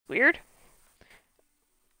Weird.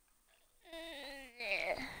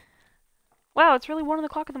 Wow, it's really 1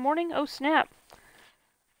 o'clock in the morning? Oh, snap.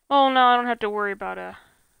 Oh, no, I don't have to worry about,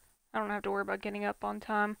 getting up on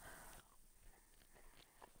time.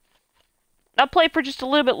 I'll play for just a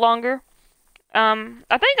little bit longer. I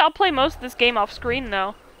think I'll play most of this game off screen,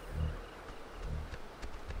 though.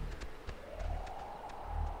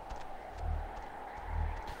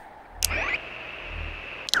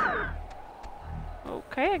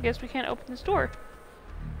 Okay, I guess we can't open this door.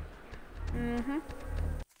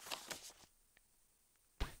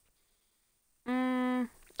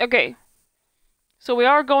 Okay. So we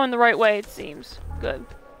are going the right way, it seems. Good.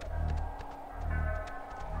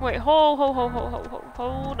 Wait, hold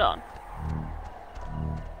on.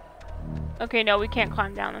 Okay, no, we can't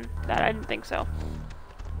climb down in that. I didn't think so.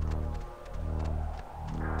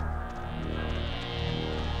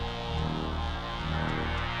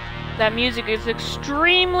 That music is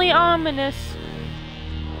extremely ominous.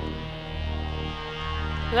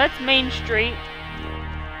 So that's Main Street.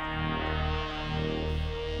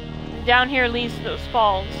 And down here leads to those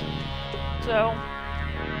falls. So...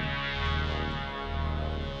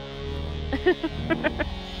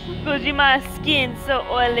 Because my skin's so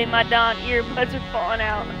oily, my darn earbuds are falling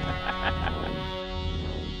out.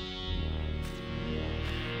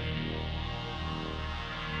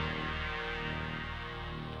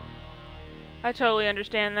 I totally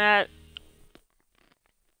understand that.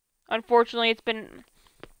 Unfortunately, it's been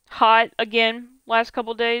hot again last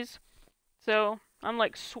couple days, so I'm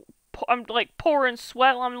like pouring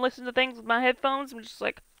sweat while I'm listening to things with my headphones. I'm just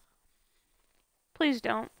like, please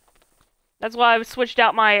don't. That's why I've switched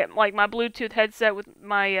out my my Bluetooth headset with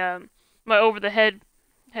my my over-the-head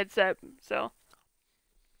headset. So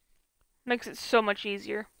makes it so much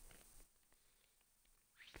easier.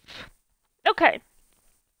 Okay.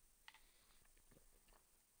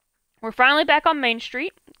 We're finally back on Main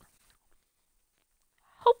Street.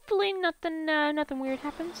 Hopefully nothing weird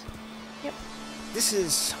happens. Yep. This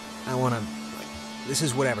is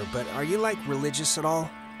whatever, but are you like religious at all?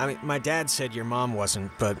 I mean, my dad said your mom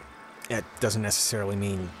wasn't, but it doesn't necessarily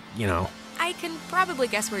mean, you know. I can probably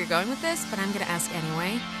guess where you're going with this, but I'm gonna ask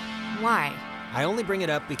anyway. Why? I only bring it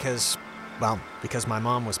up because, well, because my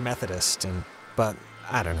mom was Methodist, but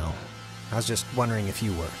I don't know. I was just wondering if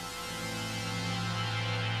you were.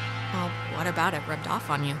 Well, what about it rubbed off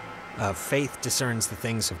on you? Faith discerns the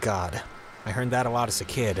things of God. I heard that a lot as a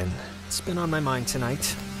kid, and it's been on my mind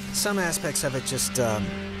tonight. Some aspects of it just,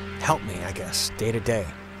 help me, I guess, day to day.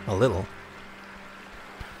 A little.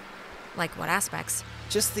 Like what aspects?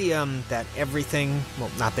 Just the, that everything, well,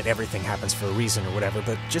 not that everything happens for a reason or whatever,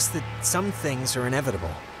 but just that some things are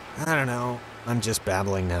inevitable. I don't know. I'm just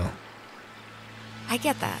babbling now. I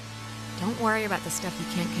get that. Don't worry about the stuff you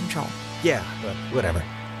can't control. Yeah, but whatever.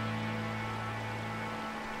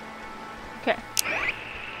 Okay.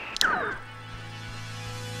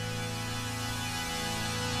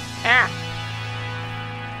 Ah.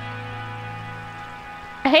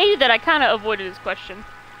 I hated that I kind of avoided his question.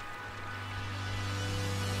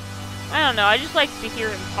 I don't know, I just like to hear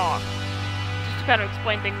him talk. Just to kind of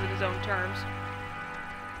explain things in his own terms.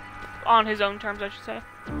 On his own terms, I should say.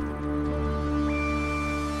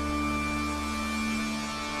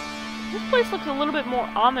 This place looks a little bit more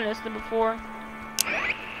ominous than before.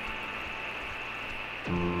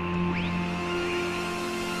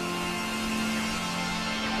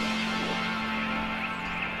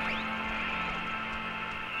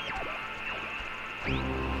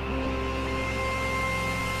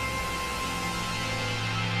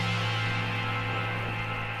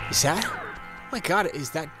 Is that? Oh my God, is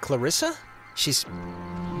that Clarissa? She's...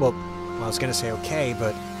 Well, I was gonna say okay,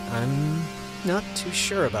 but I'm not too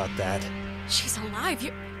sure about that. She's alive.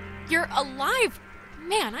 You're alive!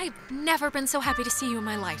 Man, I've never been so happy to see you in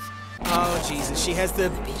my life. Oh, Jesus,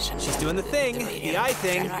 she's doing the thing, the eye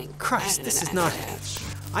thing. Christ, this is not...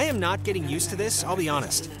 I am not getting used to this, I'll be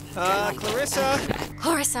honest. Clarissa?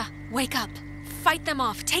 Clarissa, wake up. Fight them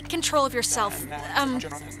off. Take control of yourself.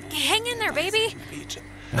 Hang in there, baby.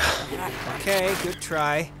 Okay, good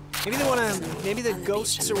try. Maybe the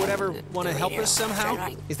ghosts or whatever want to help us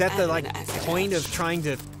somehow? Is that the, point of trying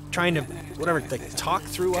to, whatever, talk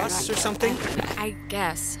through us or something? I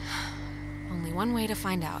guess. Only one way to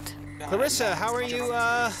find out. Clarissa, how are you,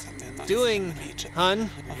 doing, hun?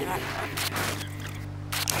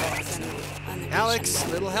 Alex,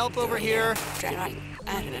 little help over here. Right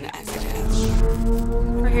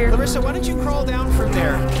here. Clarissa, why don't you crawl down from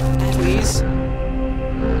there, please?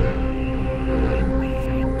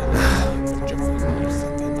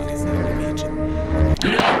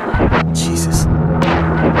 Jesus.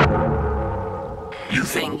 You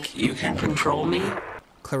think think you can control me?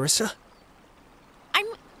 Clarissa?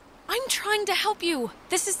 I'm trying to help you.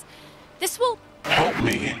 This will... Help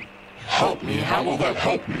me. Help me. How will that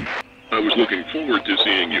help me? I was looking forward to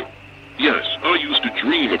seeing you. Yes, I used to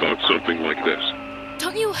dream about something like this.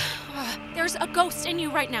 Don't you... there's a ghost in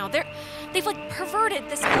you right now. They've like perverted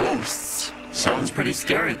this... Ghosts. Sounds pretty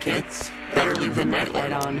scary, kids. Better leave the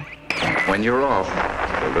nightlight on. When you're off,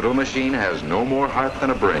 the little machine has no more heart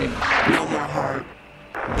than a brain. No more heart.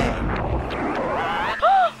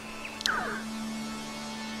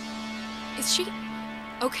 Is she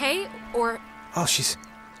okay, or... Oh, she's...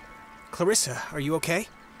 Clarissa, are you okay?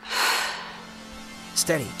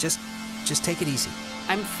 Steady, just take it easy.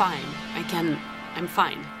 I'm fine. I'm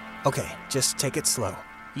fine. Okay, just take it slow.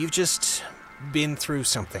 You've just been through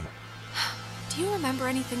something. Do you remember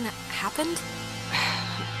anything that happened?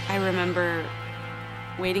 I remember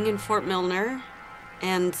waiting in Fort Milner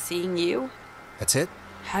and seeing you. That's it?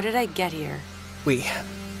 How did I get here?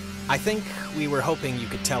 I think we were hoping you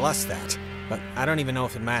could tell us that, but I don't even know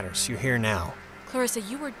if it matters. You're here now. Clarissa,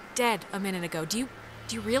 you were dead a minute ago. Do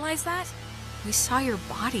you realize that? We saw your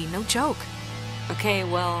body, no joke. Okay,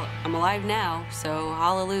 well, I'm alive now, so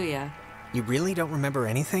hallelujah. You really don't remember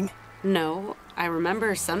anything? No, I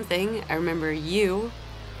remember something. I remember you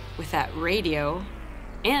with that radio.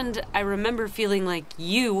 And I remember feeling like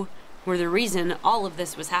you were the reason all of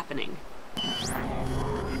this was happening.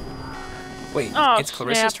 Wait, Oh, it's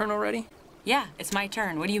Clarissa's snap. turn already? Yeah, it's my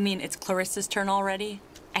turn. What do you mean it's Clarissa's turn already?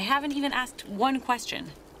 I haven't even asked one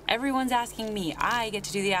question. Everyone's asking me. I get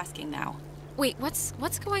to do the asking now. Wait,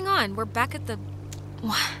 what's going on? We're back at the...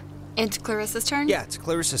 It's Clarissa's turn? Yeah, it's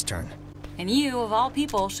Clarissa's turn. And you, of all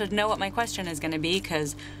people, should know what my question is going to be,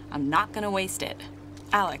 because I'm not going to waste it.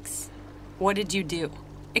 Alex, what did you do?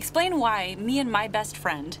 Explain why me and my best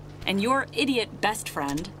friend, and your idiot best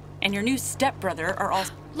friend, and your new stepbrother are all...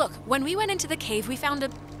 Look, when we went into the cave, we found a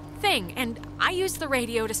thing, and I used the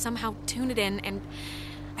radio to somehow tune it in, and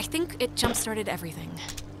I think it jump-started everything.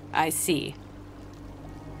 I see.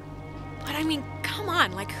 But I mean, come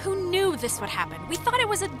on, like, who knew this would happen? We thought it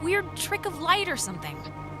was a weird trick of light or something.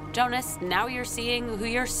 Jonas, now you're seeing who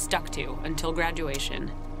you're stuck to until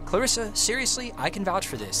graduation. Clarissa, seriously, I can vouch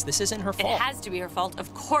for this. This isn't her fault. It has to be her fault.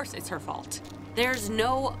 Of course it's her fault. There's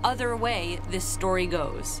no other way this story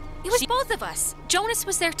goes. It was both of us. Jonas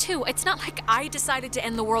was there too. It's not like I decided to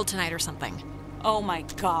end the world tonight or something. Oh my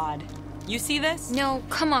god. You see this? No,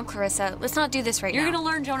 come on, Clarissa. Let's not do this right You're now. gonna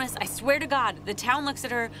learn, Jonas. I swear to God. The town looks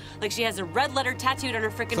at her like she has a red letter tattooed on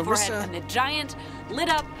her freaking Clarissa. forehead. And the giant, lit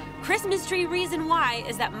up Christmas tree reason why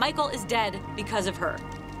is that Michael is dead because of her.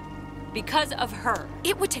 Because of her.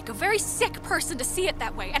 It would take a very sick person to see it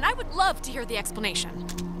that way, and I would love to hear the explanation.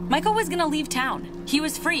 Michael was gonna leave town. He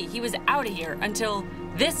was free. He was out of here until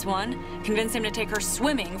this one convinced him to take her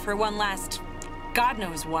swimming for one last God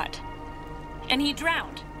knows what. And he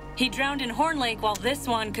drowned. He drowned in Horn Lake while this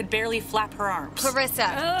one could barely flap her arms. Clarissa.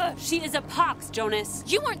 Ugh, she is a pox, Jonas.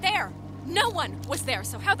 You weren't there. No one was there,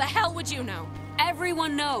 so how the hell would you know?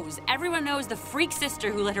 Everyone knows. Everyone knows the freak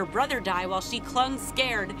sister who let her brother die while she clung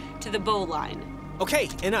scared to the bowline. Okay,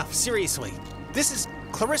 enough, seriously.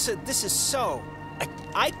 Clarissa, this is so...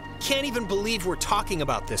 I can't even believe we're talking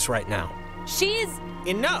about this right now. She's...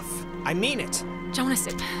 Enough! I mean it. Jonas,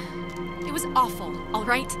 it was awful, all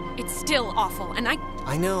right? It's still awful, and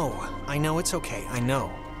I know it's okay, I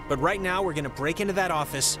know. But right now we're gonna break into that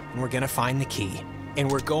office and we're gonna find the key. And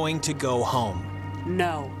we're going to go home.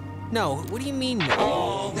 No. No, what do you mean no?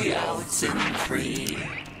 All the Oxenfree.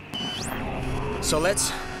 So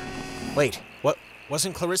let's... Wait, what?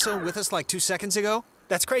 Wasn't Clarissa with us like 2 seconds ago?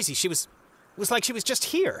 That's crazy, it was like she was just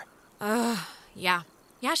here. yeah.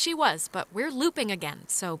 Yeah, she was, but we're looping again,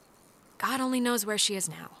 so God only knows where she is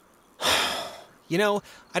now. You know,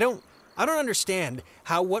 I don't understand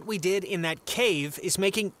how what we did in that cave is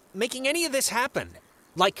making any of this happen.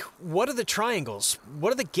 Like, what are the triangles?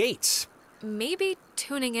 What are the gates? Maybe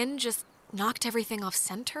tuning in just knocked everything off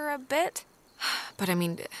center a bit? But I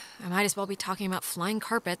mean, I might as well be talking about flying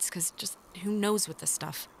carpets, because just who knows with this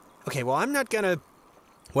stuff. Okay, well, I'm not gonna...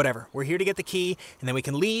 Whatever, we're here to get the key, and then we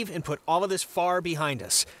can leave and put all of this far behind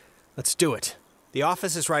us. Let's do it. The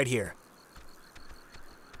office is right here.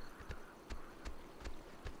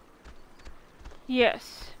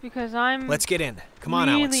 Yes, because I'm... Let's get in. Come on,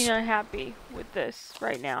 really Alex. not happy with this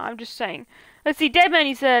right now. I'm just saying. Let's see, Deadman,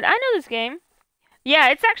 he said, I know this game.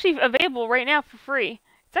 Yeah, it's actually available right now for free.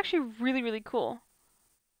 It's actually really, really cool.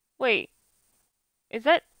 Wait. Is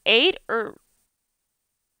that 8 or...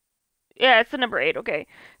 Yeah, it's the number 8, okay.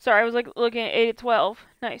 Sorry, I was like looking at 8 at 12.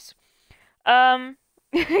 Nice.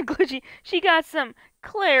 Glitchy. She got some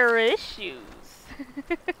Clara issues.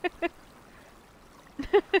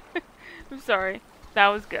 I'm sorry. That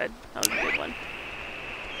was good. That was a good one.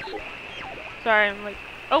 Sorry, I'm like...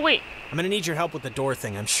 Oh, wait. I'm gonna need your help with the door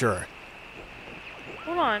thing, I'm sure.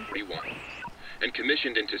 Hold on. And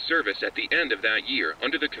commissioned into service at the end of that year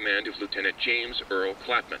under the command of Lieutenant James Earl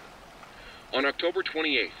Clapman. On October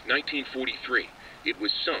 28, 1943, it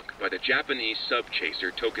was sunk by the Japanese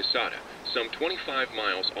sub-chaser Tokisada, some 25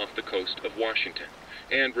 miles off the coast of Washington,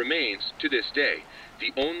 and remains, to this day,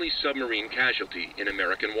 the only submarine casualty in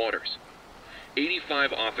American waters.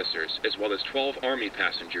 85 officers, as well as 12 Army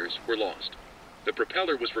passengers, were lost. The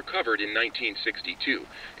propeller was recovered in 1962,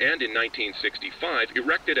 and in 1965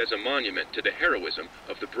 erected as a monument to the heroism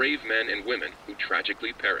of the brave men and women who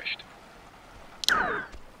tragically perished.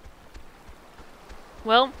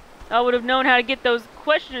 Well, I would have known how to get those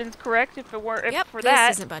questions correct if it weren't for that.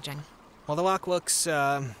 This isn't budging. Well, the lock looks,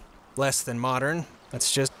 less than modern.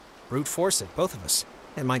 Let's just brute force it, both of us.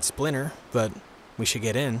 It might splinter, but we should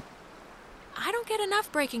get in. I don't get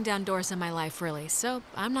enough breaking down doors in my life, really, so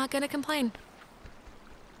I'm not gonna complain.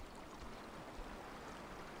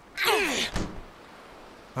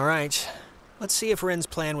 All right, let's see if Ren's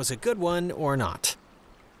plan was a good one or not.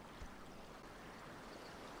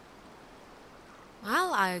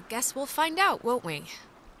 Well, I guess we'll find out, won't we?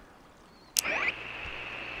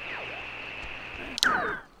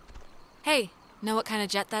 Hey, know what kind of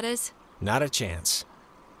jet that is? Not a chance.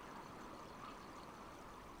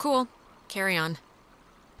 Cool. Carry on.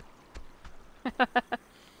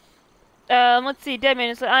 Let's see,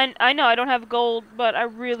 Deadman. I know I don't have gold, but I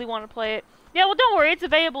really want to play it. Yeah, well, don't worry. It's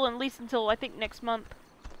available at least until, I think, next month.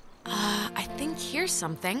 I think here's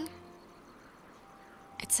something.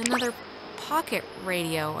 It's another pocket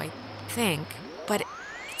radio, I think. But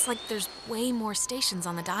it's like there's way more stations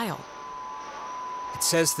on the dial. It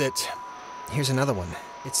says that... Here's another one.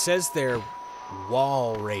 It says they're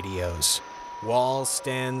wall radios. WAL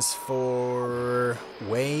stands for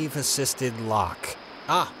wave-assisted lock.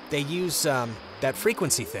 Ah, they use that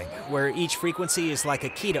frequency thing, where each frequency is like a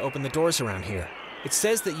key to open the doors around here. It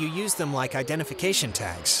says that you use them like identification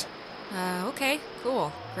tags. Okay,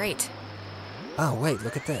 cool, great. Oh, wait,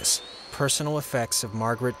 look at this. Personal effects of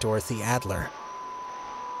Margaret Dorothy Adler.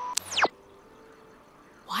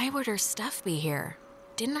 Why would her stuff be here?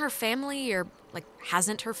 Didn't her family, or, like,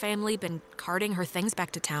 hasn't her family been carting her things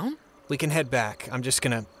back to town? We can head back. I'm just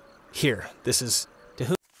gonna... Here, this is... To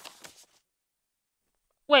whom...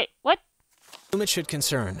 Wait, what? Whom it should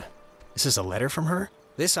concern. This is a letter from her?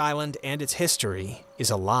 This island and its history is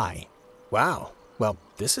a lie. Wow. Well,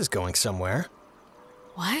 this is going somewhere.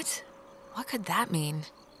 What? What could that mean?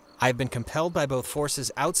 I've been compelled by both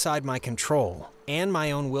forces outside my control and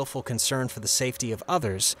my own willful concern for the safety of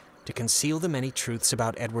others to conceal the many truths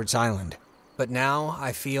about Edwards Island. But now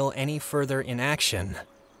I feel any further inaction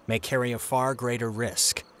may carry a far greater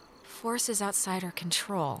risk. Forces outside our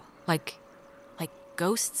control? Like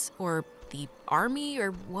ghosts or the army,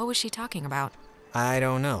 or what was she talking about? I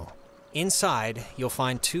don't know. Inside, you'll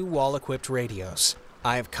find 2 wall-equipped radios.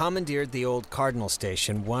 I have commandeered the old Cardinal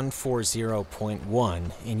Station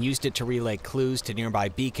 140.1 and used it to relay clues to nearby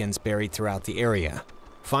beacons buried throughout the area.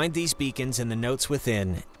 Find these beacons in the notes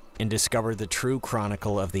within and discover the true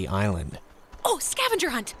chronicle of the island. Oh, scavenger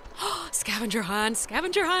hunt! Scavenger hunt,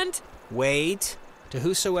 scavenger hunt! Wait. To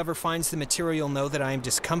whosoever finds the material, know that I am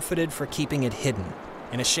discomfited for keeping it hidden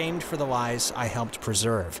and ashamed for the lies I helped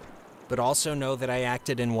preserve. But also know that I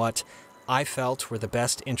acted in what I felt were the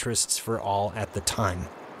best interests for all at the time.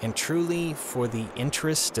 And truly for the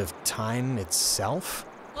interest of time itself?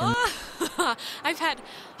 I've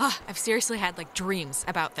seriously had, like, dreams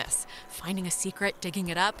about this. Finding a secret, digging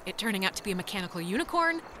it up, it turning out to be a mechanical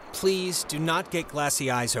unicorn. Please do not get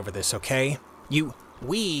glassy eyes over this, okay?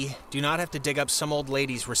 We do not have to dig up some old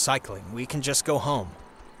lady's recycling. We can just go home.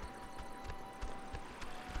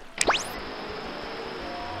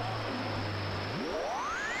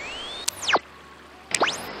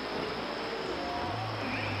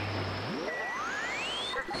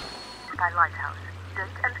 By Lighthouse.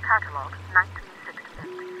 Date and catalog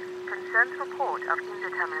 1968. Concerns report of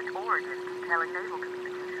indeterminate origin detailing naval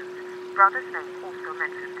communications. Brother's name also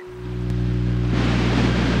mentioned.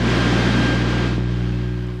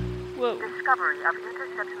 Whoa. Discovery of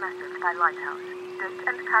intercept message by Lighthouse. Date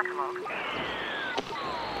and catalog.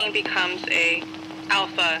 It becomes a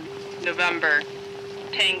Alpha, November,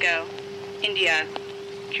 Tango, India,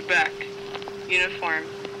 Quebec, Uniform,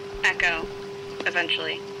 Echo,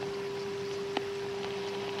 eventually.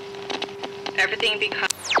 Everything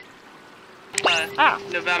becomes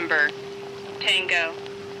Alpha, November, Tango,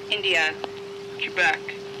 India, Quebec.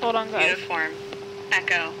 Hold on, guys. Uniform.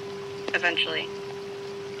 Echo. Eventually.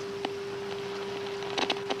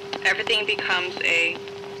 Everything becomes a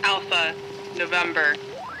Alpha November.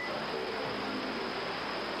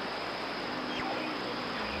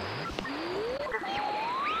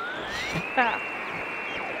 Ah.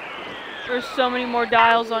 There's so many more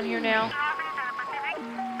dials on here now.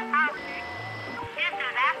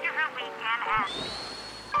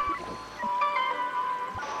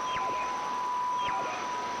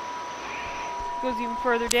 Goes even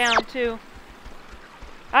further down too.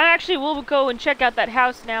 I actually will go and check out that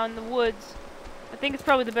house now in the woods. I think it's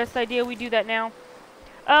probably the best idea we do that now.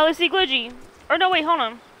 Let's see, Glidgy. Or no, wait, hold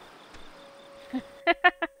on.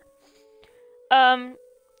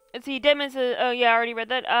 Let's see, Deadman says, oh yeah, I already read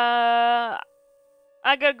that.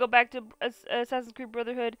 I gotta go back to Assassin's Creed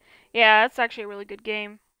Brotherhood. Yeah, that's actually a really good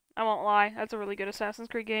game. I won't lie, that's a really good Assassin's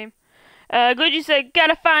Creed game. Glidgy said,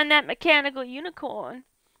 gotta find that mechanical unicorn.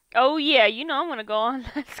 Oh yeah, you know I'm gonna go on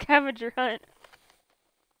that scavenger hunt.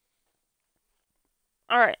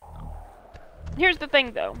 Alright. Here's the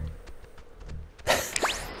thing, though.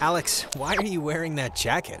 Alex, why are you wearing that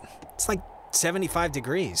jacket? It's like 75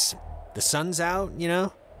 degrees. The sun's out, you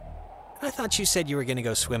know? I thought you said you were gonna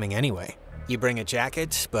go swimming anyway. You bring a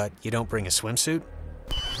jacket, but you don't bring a swimsuit?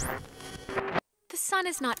 The sun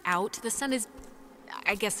is not out. The sun is...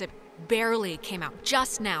 I guess it barely came out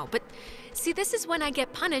just now, but... See, this is when I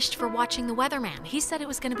get punished for watching the weatherman. He said it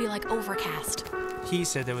was gonna be like overcast. He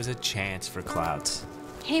said there was a chance for clouds.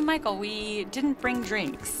 Hey, Michael, we didn't bring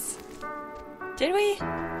drinks. Did we?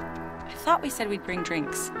 I thought we said we'd bring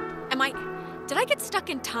drinks. Did I get stuck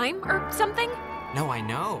in time or something? No, I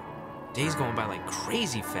know. Days going by like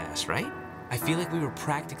crazy fast, right? I feel like we were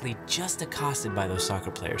practically just accosted by those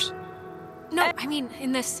soccer players. No, I mean,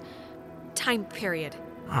 in this time period.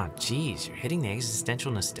 Oh, geez, you're hitting the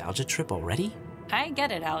existential nostalgia trip already? I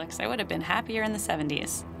get it, Alex. I would have been happier in the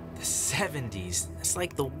 70s. The 70s? That's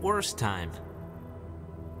like the worst time.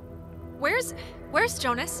 Where's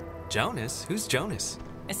Jonas? Jonas? Who's Jonas?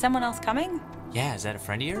 Is someone else coming? Yeah, is that a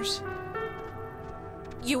friend of yours?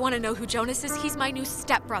 You want to know who Jonas is? He's my new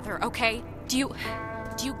stepbrother, okay? Do you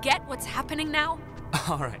get what's happening now?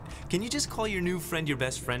 All right. Can you just call your new friend your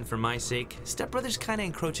best friend for my sake? Stepbrother's kind of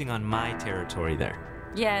encroaching on my territory there.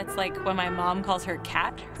 Yeah, it's like when my mom calls her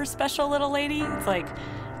cat her special little lady. It's like,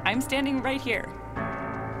 I'm standing right here.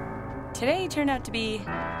 Today turned out to be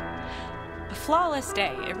a flawless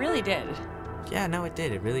day. It really did. Yeah, no, it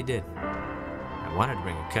did. It really did. I wanted to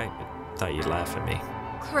bring a kite, but thought you'd laugh at me.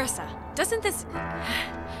 Clarissa,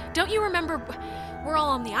 don't you remember we're all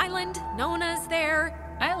on the island? Nona's there.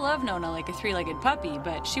 I love Nona like a three-legged puppy,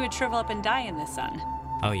 but she would shrivel up and die in the sun.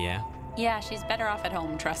 Oh, yeah? Yeah, she's better off at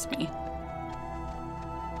home, trust me.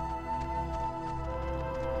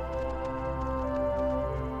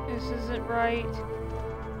 This isn't right.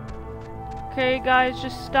 Okay, guys,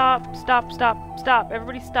 just stop.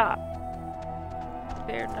 Everybody stop.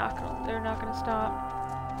 They're not gonna stop.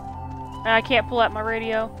 I can't pull out my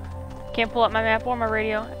radio. Can't pull out my map or my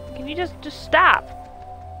radio. Can you just stop?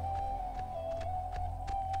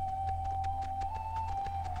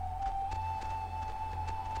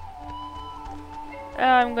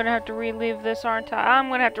 I'm gonna have to relive this, aren't I? I'm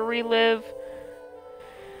gonna have to relive.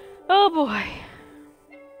 Oh boy.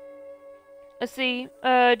 Let's see.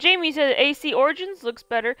 Jamie said AC Origins looks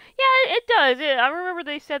better. Yeah, it does. I remember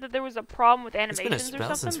they said that there was a problem with animations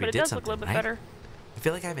or something, but it does look a little bit better. I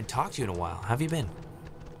feel like I haven't talked to you in a while. How have you been?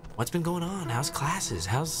 What's been going on? How's classes?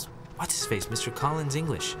 How's what's-his-face, Mr. Collins'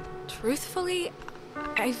 English? Truthfully,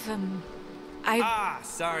 I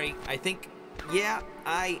sorry. I think, yeah,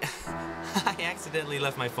 I accidentally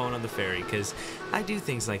left my phone on the ferry, because I do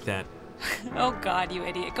things like that. Oh God, you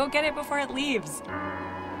idiot. Go get it before it leaves.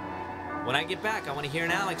 When I get back, I want to hear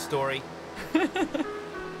an Alex story.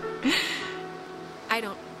 I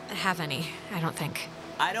don't have any, I don't think.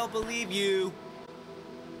 I don't believe you.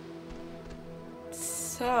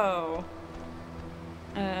 So...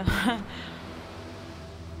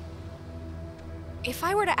 If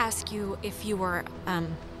I were to ask you if you were,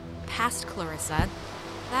 past Clarissa,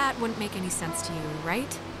 that wouldn't make any sense to you,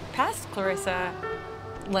 right? Past Clarissa?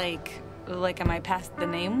 Like am I past the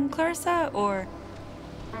name Clarissa, or...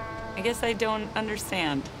 I guess I don't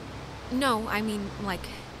understand. No, I mean, like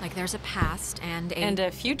there's a past and a... And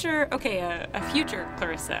a future? Okay, a future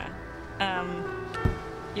Clarissa.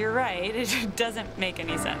 You're right, it doesn't make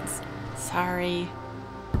any sense. Sorry.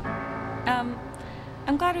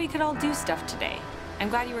 I'm glad we could all do stuff today. I'm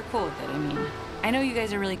glad you were cool with it, I mean. I know you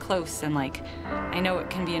guys are really close, and I know it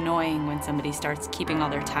can be annoying when somebody starts keeping all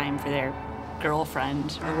their time for their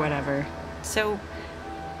girlfriend or whatever. So,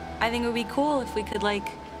 I think it would be cool if we could, like,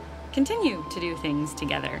 continue to do things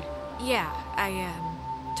together. Yeah, I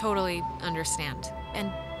totally understand.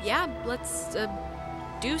 And yeah, let's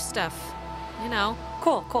do stuff, you know.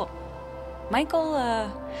 Cool, cool. Michael,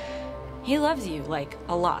 he loves you, like,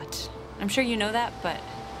 a lot. I'm sure you know that, but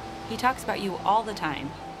he talks about you all the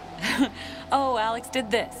time. Oh, Alex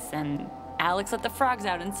did this, and Alex let the frogs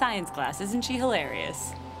out in science class. Isn't she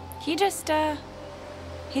hilarious? He just,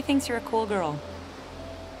 he thinks you're a cool girl.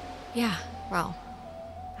 Yeah, well,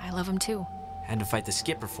 I love him too. Had to fight the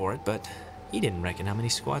skipper for it, but he didn't reckon how many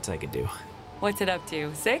squats I could do. What's it up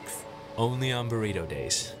to, 6? Only on burrito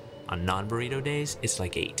days. On non-burrito days, it's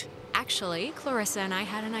like 8. Actually, Clarissa and I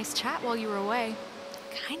had a nice chat while you were away.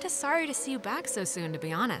 Kinda sorry to see you back so soon, to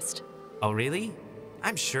be honest. Oh, really?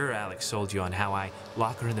 I'm sure Alex sold you on how I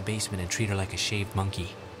lock her in the basement and treat her like a shaved monkey.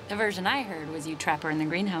 The version I heard was you trap her in the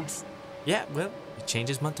greenhouse. Yeah, well, it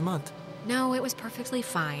changes month to month. No, it was perfectly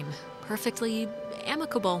fine. Perfectly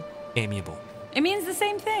amicable. Amiable. It means the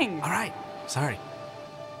same thing. All right, sorry.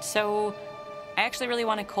 So, I actually really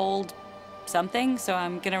want a cold something, so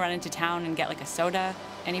I'm gonna run into town and get like a soda.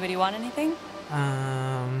 Anybody want anything?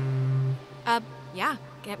 Yeah.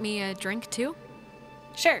 Get me a drink too?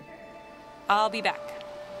 Sure. I'll be back.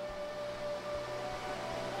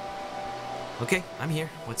 Okay, I'm here.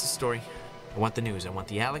 What's the story? I want the news. I want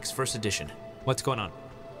the Alex first edition. What's going on?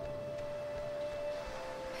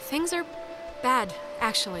 Things are bad,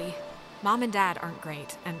 actually. Mom and Dad aren't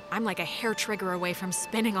great, and I'm like a hair trigger away from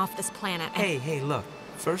spinning off this planet. Hey, look.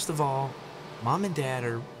 First of all, Mom and Dad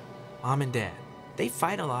are Mom and Dad. They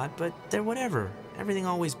fight a lot, but they're whatever. Everything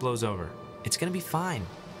always blows over. It's gonna be fine.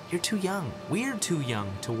 You're too young. We're too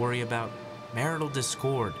young to worry about marital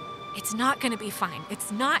discord. It's not gonna be fine.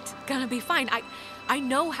 It's not gonna be fine. I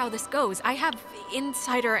know how this goes. I have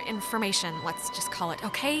insider information, let's just call it,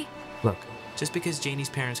 okay? Look, just because Janie's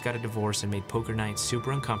parents got a divorce and made poker night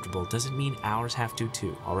super uncomfortable doesn't mean ours have to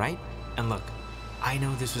too, all right? And look, I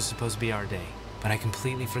know this was supposed to be our day, but I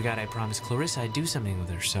completely forgot I promised Clarissa I'd do something with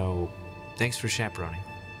her, so thanks for chaperoning.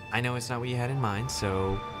 I know it's not what you had in mind,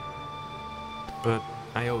 but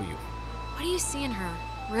I owe you. What do you see in her,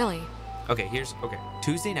 really? Okay.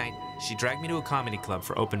 Tuesday night, she dragged me to a comedy club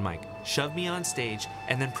for open mic, shoved me on stage,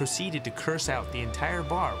 and then proceeded to curse out the entire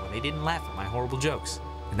bar when they didn't laugh at my horrible jokes.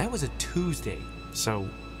 And that was a Tuesday, so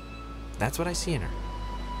that's what I see in her.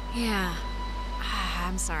 Yeah.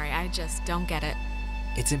 I'm sorry, I just don't get it.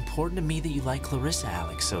 It's important to me that you like Clarissa,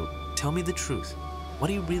 Alex, so tell me the truth. What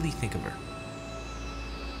do you really think of her?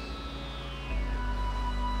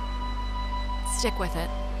 Stick with it.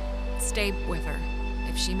 Stay with her.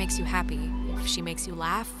 If she makes you happy, if she makes you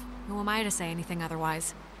laugh, who am I to say anything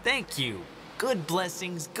otherwise? Thank you. Good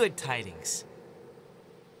blessings, good tidings.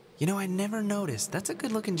 You know, I never noticed. That's a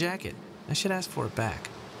good-looking jacket. I should ask for it back.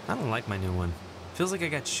 I don't like my new one. Feels like I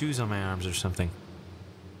got shoes on my arms or something.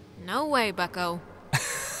 No way, bucko.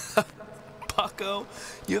 Bucko?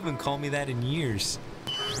 You haven't called me that in years.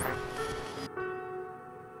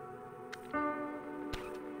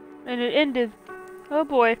 And it ended. Oh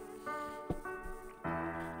boy.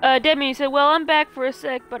 Demi said, well, I'm back for a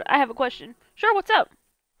sec, but I have a question. Sure, what's up?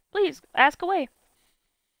 Please, ask away.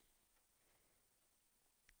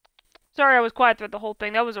 Sorry I was quiet throughout the whole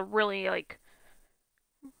thing. That was a really,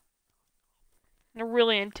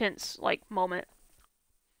 intense, moment.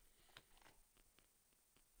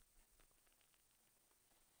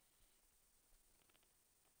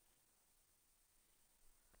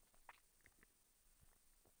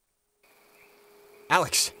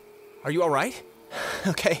 Alex, are you all right?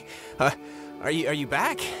 Okay. Are you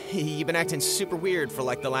back? You've been acting super weird for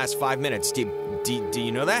the last 5 minutes. Do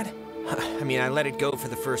you know that? I mean, I let it go for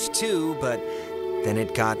the first 2, but then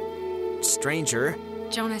it got stranger.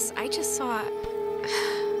 Jonas, I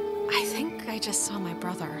think I just saw my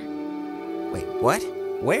brother. Wait, what?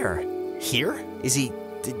 Where? Here? Is he...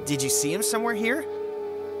 Did you see him somewhere here?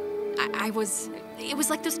 It was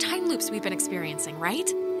like those time loops we've been experiencing, right?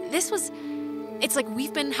 It's like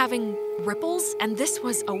we've been having ripples, and this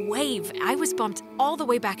was a wave. I was bumped all the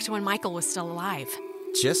way back to when Michael was still alive.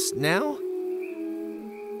 Just now?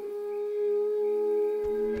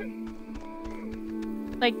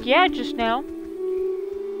 Yeah, just now.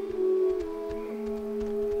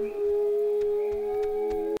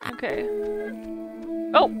 Okay.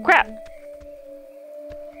 Oh, crap!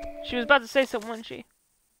 She was about to say something, wasn't she?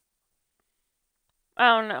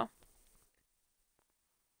 I don't know.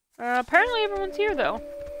 Apparently everyone's here, though.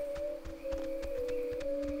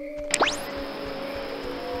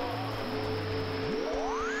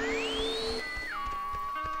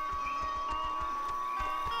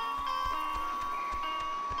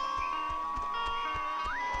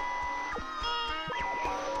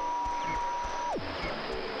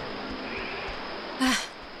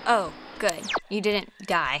 Oh, good. You didn't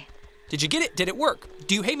die. Did you get it? Did it work?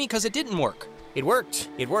 Do you hate me because it didn't work? It worked.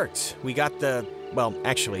 It worked. We got the... Well,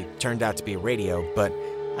 actually, turned out to be a radio, but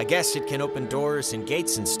I guess it can open doors and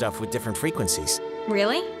gates and stuff with different frequencies.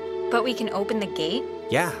 Really? But we can open the gate?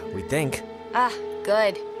 Yeah, we think. Ah,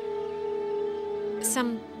 good.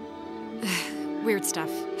 Some weird stuff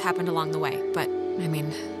happened along the way, but, I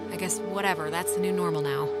mean, I guess whatever, that's the new normal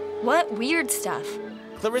now. What weird stuff?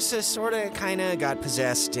 Clarissa sorta kinda got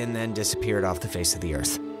possessed and then disappeared off the face of the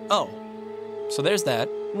earth. Oh, so there's that.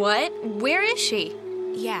 What? Where is she?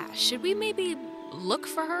 Yeah, should we maybe look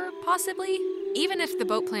for her, possibly? Even if the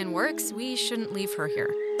boat plan works, we shouldn't leave her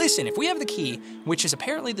here. Listen, if we have the key, which is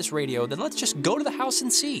apparently this radio, then let's just go to the house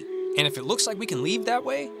and see. And if it looks like we can leave that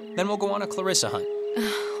way, then we'll go on a Clarissa hunt.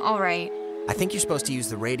 All right. I think you're supposed to use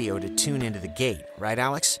the radio to tune into the gate, right,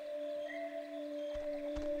 Alex?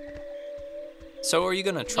 So are you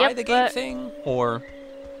gonna try the gate thing, or...?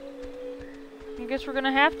 I guess we're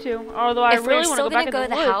gonna have to. Although I really want to go back in the woods. If we're still gonna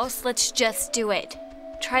go to the house, let's just do it.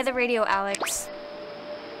 Try the radio, Alex.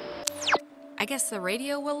 I guess the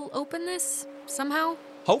radio will open this, somehow?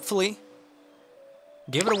 Hopefully.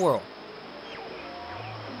 Give it a whirl.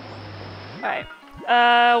 Alright.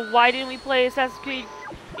 Why didn't we play Assassin's Creed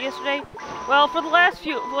yesterday? Well, for the last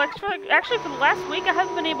few... Actually, for the last week, I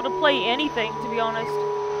haven't been able to play anything, to be honest.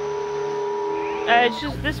 It's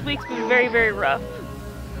just this week's been very, very rough.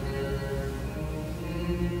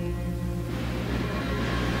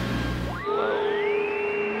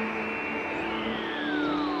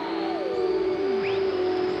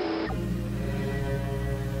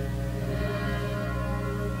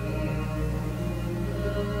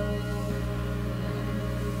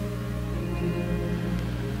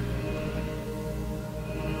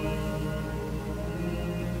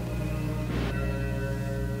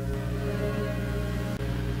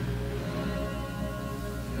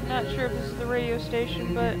 Not sure if this is the radio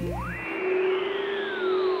station, but...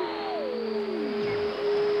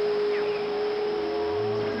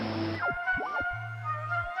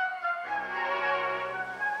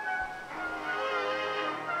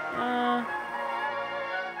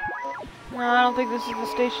 No, I don't think this is the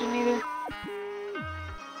station either.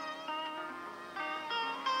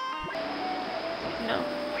 No.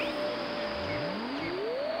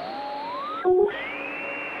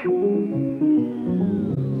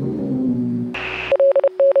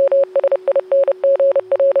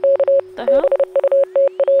 The hell?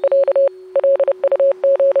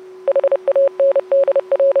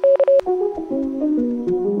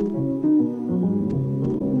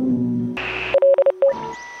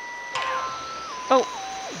 Oh.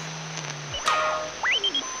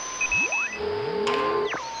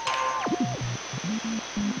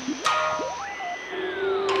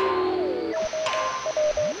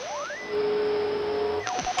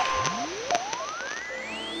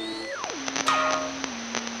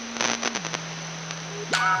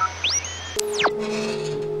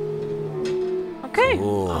 Okay,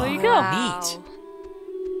 well, there you go. Neat.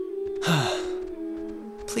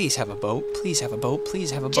 Please have a boat. Please have a boat.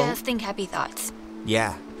 Please have a boat. Just think happy thoughts.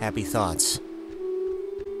 Yeah, happy thoughts.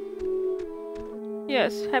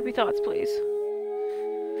 Yes, happy thoughts, please.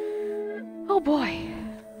 Oh boy.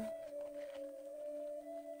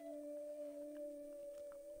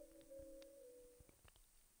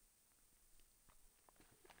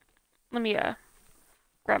 Let me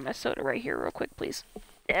grab my soda right here real quick, please.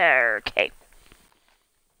 Okay.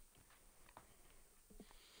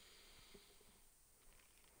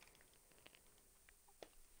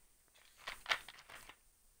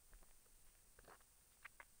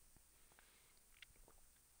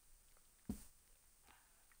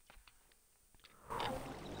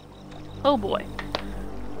 Oh boy.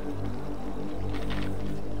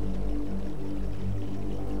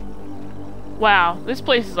 Wow, this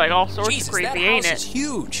place is like all sorts of creepy, that ain't house it? is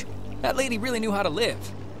huge. That lady really knew how to live.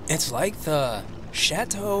 It's like the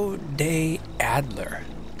Chateau des Adler.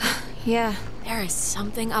 Yeah, there is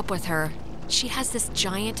something up with her. She has this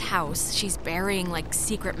giant house. She's burying, like,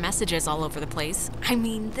 secret messages all over the place. I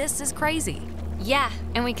mean, this is crazy. Yeah,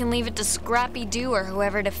 and we can leave it to Scrappy Doo or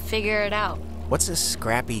whoever to figure it out. What's a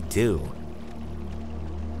Scrappy Doo?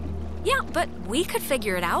 Yeah, but we could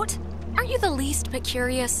figure it out. Aren't you the least bit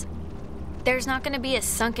curious? There's not gonna be a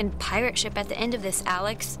sunken pirate ship at the end of this,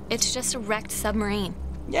 Alex. It's just a wrecked submarine.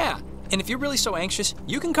 Yeah, and if you're really so anxious,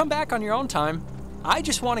 you can come back on your own time. I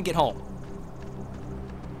just want to get home.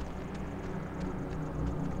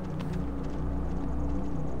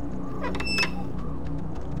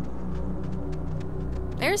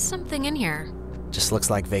 There's something in here. Just looks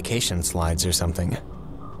like vacation slides or something.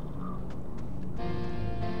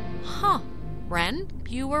 Huh. Ren,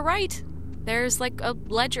 you were right. There's like a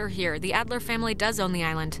ledger here. The Adler family does own the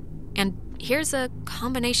island. And here's a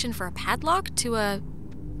combination for a padlock to a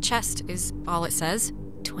chest is all it says.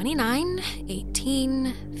 29,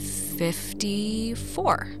 18,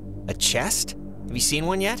 54. A chest? Have you seen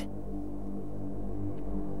one yet?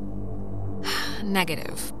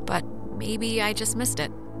 Negative, but maybe I just missed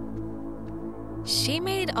it. She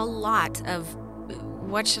made a lot of,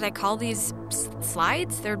 what should I call these,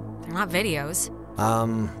 slides? They're not videos.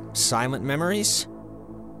 Silent memories?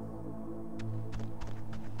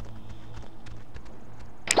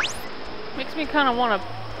 Makes me kind of want to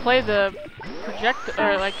play the projector,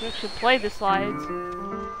 or like actually play the slides.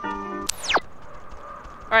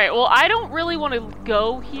 Alright, well I don't really want to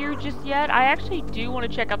go here just yet. I actually do want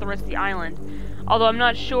to check out the rest of the island. Although I'm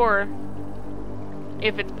not sure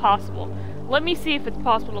if it's possible. Let me see if it's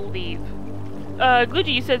possible to leave.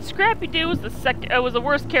 Glitchy, you said Scrappy-Doo was was the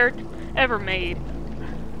worst character ever made.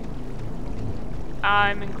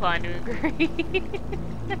 I'm inclined to agree.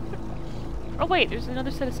 Oh wait, there's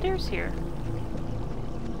another set of stairs here.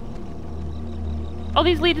 Oh,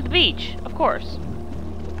 these lead to the beach, of course.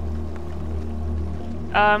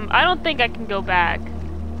 I don't think I can go back.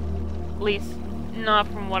 At least, not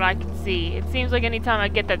from what I can see. It seems like anytime I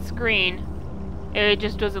get that screen, it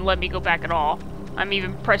just doesn't let me go back at all. I'm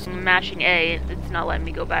even pressing and mashing A, and it's not letting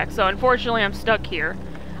me go back. So unfortunately, I'm stuck here.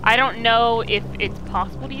 I don't know if it's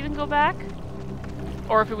possible to even go back,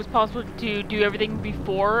 or if it was possible to do everything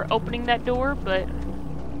before opening that door, but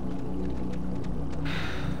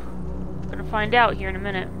gonna find out here in a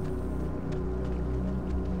minute.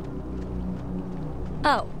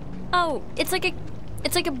 Oh, it's like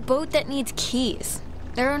a boat that needs keys.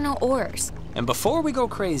 There are no oars. And before we go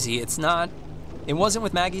crazy, it wasn't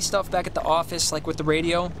with Maggie's stuff back at the office, like with the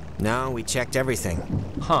radio? No, we checked everything.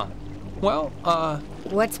 Huh. Well,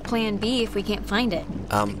 What's plan B if we can't find it?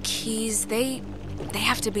 Keys, they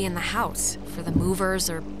have to be in the house for the movers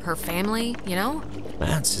or her family, you know?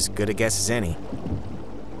 That's as good a guess as any.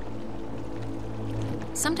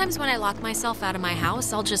 Sometimes when I lock myself out of my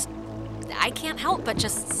house, I can't help but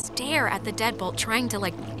just stare at the deadbolt, trying to,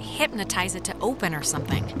 like, hypnotize it to open or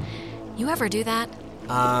something. You ever do that?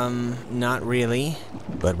 Not really.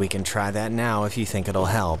 But we can try that now if you think it'll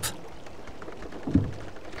help.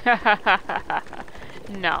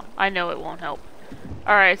 No, I know it won't help.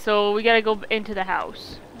 Alright, so we gotta go into the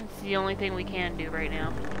house. That's the only thing we can do right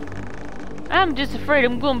now. I'm just afraid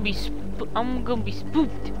I'm gonna be spooked. I'm gonna be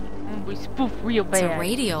spooked real bad. It's a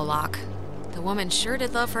radio lock. The woman sure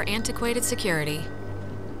did love her antiquated security.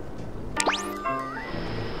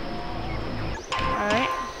 Alright.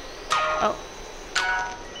 Oh.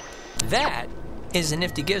 that is a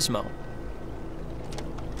nifty gizmo.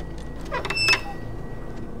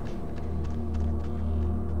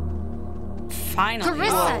 Finally.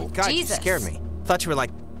 Clarissa, Oh, God, Jesus. you scared me. Thought you were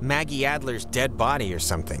like Maggie Adler's dead body or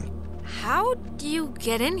something. How do you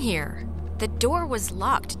get in here? The door was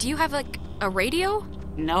locked. Do you have, like, a radio?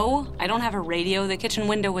 No, I don't have a radio. The kitchen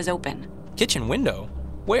window was open. Kitchen window?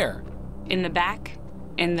 Where? In the back?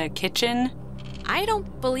 In the kitchen? I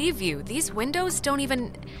don't believe you. These windows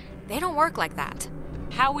they don't work like that.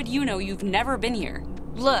 How would you know? You've never been here.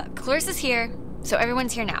 Look, Clarissa's here, so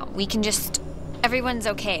everyone's here now. Everyone's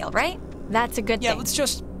okay, all right? That's a good thing. Yeah, let's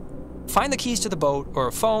just find the keys to the boat or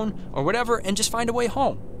a phone or whatever and just find a way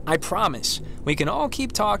home. I promise. We can all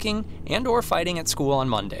keep talking and or fighting at school on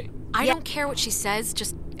Monday. I don't care what she says,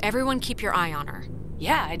 just everyone keep your eye on her.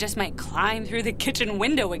 Yeah, I just might climb through the kitchen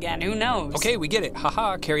window again. Who knows? Okay, we get it.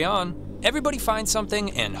 Haha, carry on. Everybody find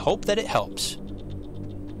something and hope that it helps.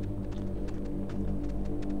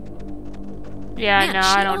 Yeah, Man, no, she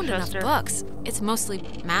I don't owned trust enough her. books. It's mostly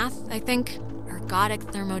math, I think,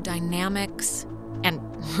 ergodic thermodynamics, and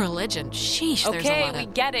religion. Sheesh, there's a Okay, lot we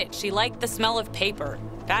of... get it. She liked the smell of paper.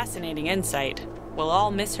 Fascinating insight. We'll all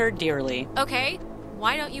miss her dearly. Okay,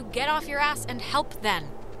 why don't you get off your ass and help then?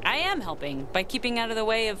 I am helping by keeping out of the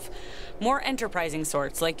way of more enterprising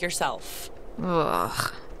sorts like yourself.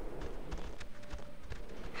 Ugh.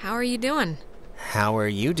 How are you doing? How are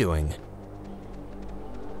you doing?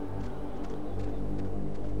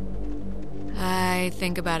 I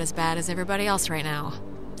think about as bad as everybody else right now.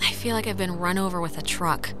 I feel like I've been run over with a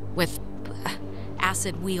truck with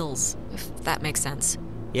acid wheels, if that makes sense.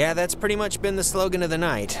 Yeah, that's pretty much been the slogan of the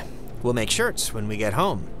night. We'll make shirts when we get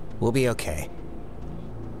home. We'll be okay.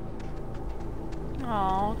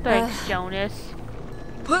 Oh, thanks, Jonas.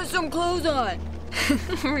 Put some clothes on.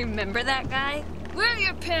 Remember that guy? Where are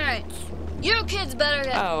your parents? Your kid's better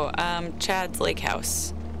than... Oh, Chad's lake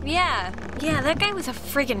house. Yeah, that guy was a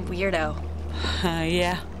friggin' weirdo.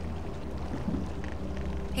 Yeah.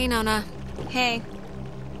 Hey, Nona. Hey.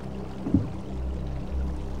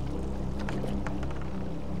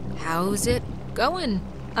 How's it going?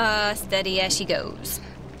 Steady as she goes.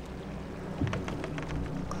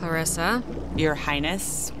 Clarissa? Your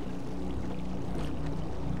Highness?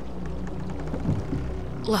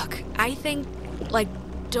 Look, I think,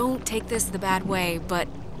 don't take this the bad way, but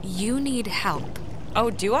you need help. Oh,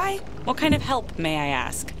 do I? What kind of help, may I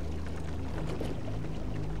ask?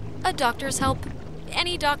 A doctor's help.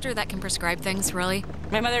 Any doctor that can prescribe things, really.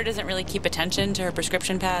 My mother doesn't really keep attention to her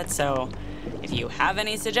prescription pad, so if you have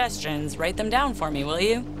any suggestions, write them down for me, will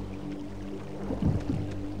you?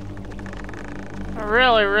 I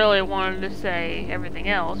really, really wanted to say everything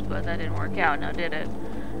else, but that didn't work out, now did it?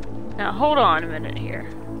 Now, hold on a minute here.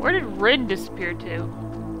 Where did Rin disappear to?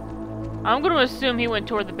 I'm going to assume he went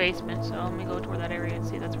toward the basement, so let me go toward that area and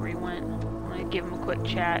see that's where he went. I'm going to give him a quick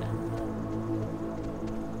chat.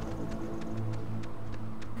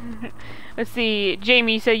 Let's see,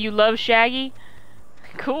 Jamie, you said you love Shaggy?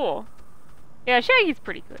 Cool. Yeah, Shaggy's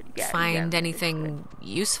pretty good. Find anything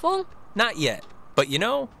useful? Not yet, but you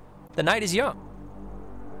know, the night is young.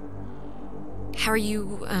 How are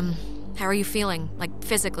you feeling? Like,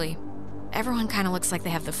 physically? Everyone kind of looks like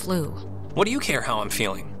they have the flu. What do you care how I'm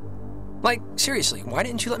feeling? Like, seriously, why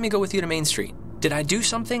didn't you let me go with you to Main Street? Did I do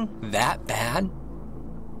something that bad?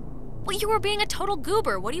 Well, you were being a total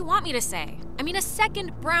goober. What do you want me to say? I mean, a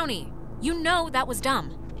second brownie. You know that was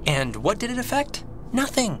dumb. And what did it affect?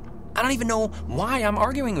 Nothing. I don't even know why I'm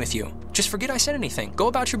arguing with you. Just forget I said anything. Go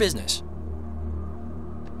about your business.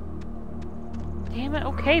 Damn it.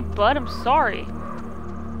 Okay, bud. I'm sorry.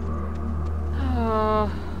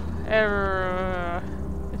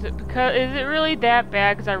 Is it really that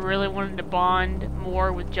bad? Because I really wanted to bond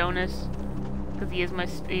more with Jonas. Because he's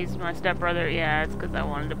my stepbrother. Yeah, it's because I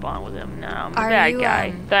wanted to bond with him. No, I'm a bad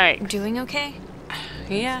guy. Thanks. Doing okay?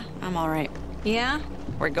 Yeah, I'm all right. Yeah?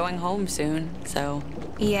 We're going home soon, so...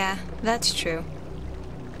 Yeah, that's true.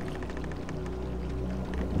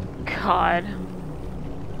 God.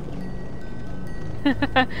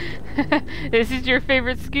 This is your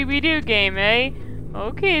favorite Scooby-Doo game, eh?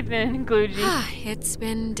 Okay then, Gloogie. It's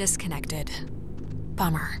been disconnected.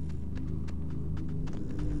 Bummer.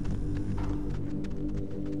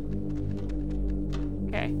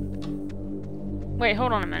 Okay. Wait,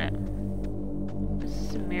 hold on a minute. Is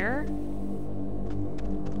this a mirror?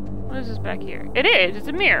 What is this back here? It is! It's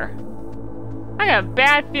a mirror! I got a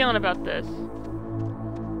bad feeling about this.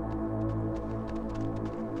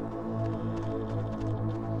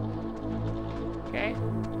 Okay.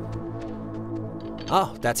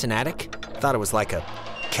 Oh, that's an attic? Thought it was like a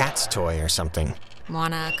cat's toy or something.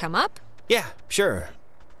 Wanna come up? Yeah, sure.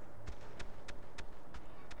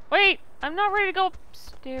 Wait! I'm not ready to go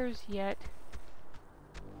upstairs yet.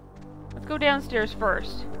 Let's go downstairs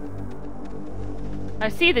first. I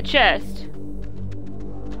see the chest.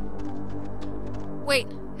 Wait,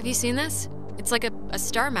 have you seen this? It's like a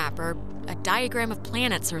star map or a diagram of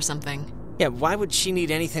planets or something. Yeah, why would she need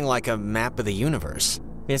anything like a map of the universe? I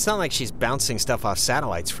mean, it's not like she's bouncing stuff off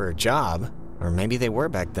satellites for a job. Or maybe they were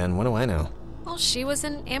back then, what do I know? Well, she was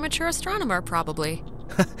an amateur astronomer, probably.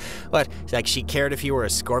 What, like she cared if you were a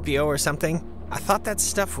Scorpio or something? I thought that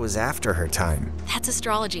stuff was after her time. That's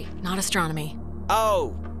astrology, not astronomy.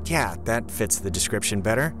 Oh, yeah, that fits the description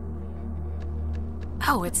better.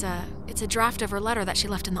 Oh, it's a draft of her letter that she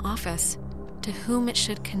left in the office. To whom it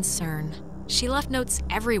should concern. She left notes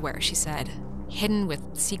everywhere, she said, hidden with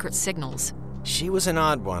secret signals. She was an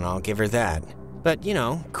odd one, I'll give her that. But, you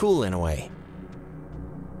know, cool in a way.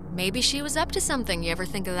 Maybe she was up to something, you ever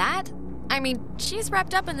think of that? I mean, she's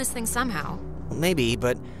wrapped up in this thing somehow. Maybe,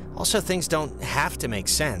 but also things don't have to make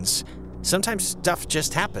sense. Sometimes stuff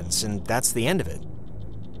just happens, and that's the end of it.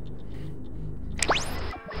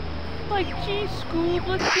 Like, gee, Scoob,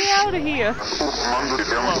 let's get out of here.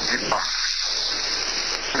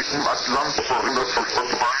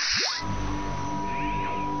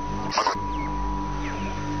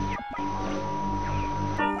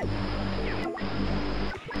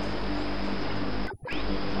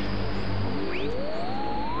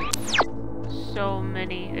 So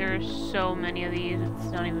many. There's so many of these.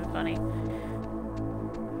 It's not even funny.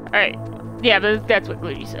 Alright. Yeah, but that's what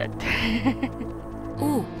Gloogie said.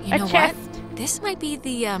 Ooh, you know chest. What? This might be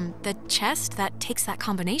the chest that takes that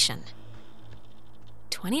combination.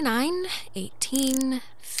 29, 18,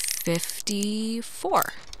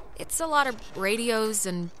 54. It's a lot of radios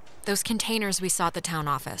and those containers we saw at the town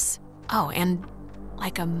office. Oh, and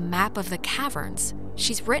like a map of the caverns.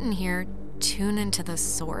 She's written here, tune into the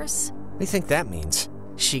source. What do you think that means?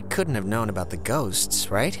 She couldn't have known about the ghosts,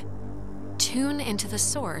 right? Tune into the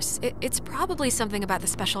source. It's probably something about the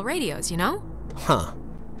special radios, you know? Huh.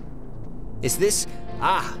 Is this...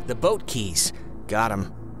 Ah, the boat keys. Got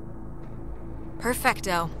 'em.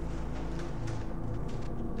 Perfecto.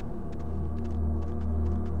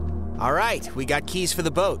 All right, we got keys for the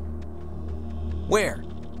boat. Where?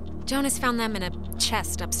 Jonas found them in a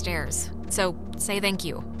chest upstairs. So, say thank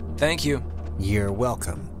you. Thank you. You're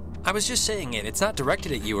welcome. I was just saying it. It's not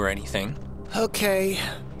directed at you or anything. Okay.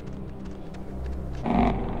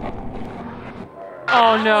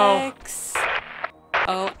 Oh no. Alex.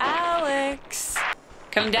 Oh, Alex.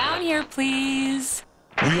 Come down here, please.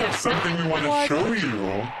 We have something we want to show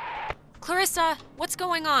you. Clarissa, what's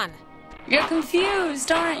going on? You're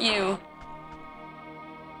confused, aren't you?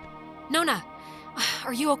 Nona,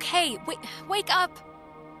 are you okay? Wake up!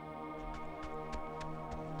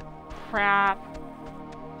 Crap.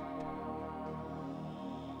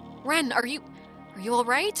 Ren, are you all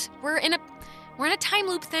right? We're in a time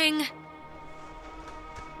loop thing.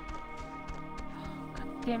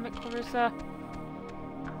 God damn it, Clarissa.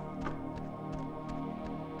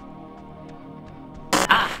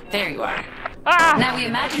 Ah, there you are. Ah! Now we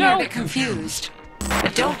imagine you're a bit confused.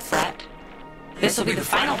 But don't fret. This will be the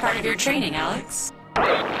final part of your training, Alex.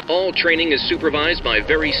 All training is supervised by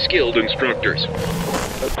very skilled instructors.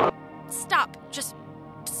 Stop. Just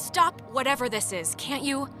stop whatever this is. Can't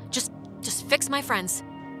you? Just fix my friends.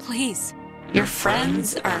 Please. Your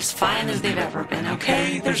friends are as fine as they've ever been,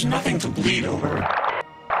 okay? There's nothing to bleed over.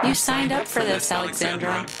 You signed up for this,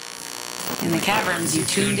 Alexandra. In the caverns, you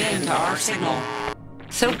tuned in to our signal.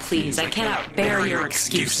 So please, I cannot bear your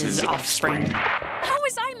excuses, offspring. How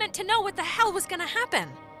was I meant to know what the hell was gonna happen?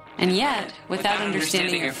 And yet, without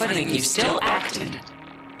understanding your footing, you still acted.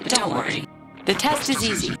 But don't worry. The test is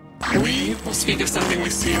easy. We will speak of something we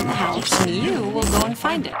see in the house, and you will go and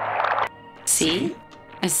find it. See?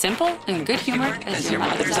 As simple and good-humored as your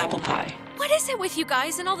mother's apple pie. What is it with you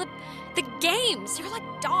guys and all the games? You're like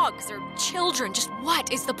dogs or children. Just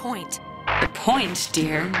what is the point? The point,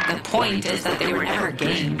 dear, the point is that they were never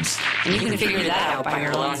games, and you can figure that out by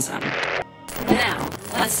your lonesome. Now,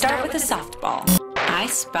 let's start with the softball. I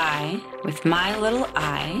spy, with my little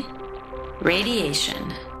eye,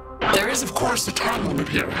 radiation. There is, of course, a time limit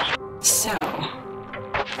here. So,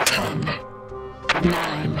 10,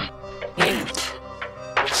 9, 8,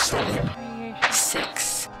 7,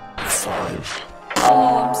 6. 5.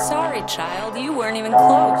 Oh, I'm sorry, child. You weren't even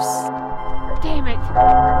close. Damn it.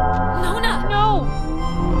 Nona! No!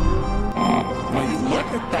 Will you look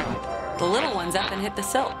at that? The little one's up and hit the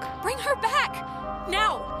silk. Bring her back!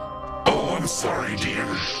 Now! Oh, I'm sorry, dear.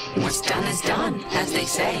 What's done is done, as they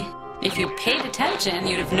say. If you paid attention,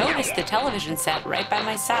 you'd have noticed the television set right by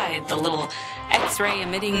my side, the little X-ray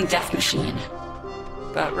emitting death machine.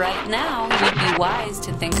 But right now, you'd be wise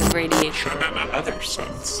to think of radiation In another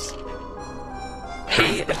sense.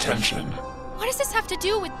 Pay attention. What does this have to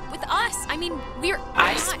do with us? I mean,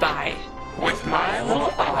 I spy. With my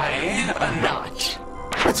little eye, a knot.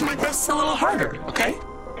 Let's make this a little harder, okay?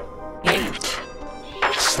 8,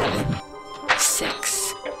 7,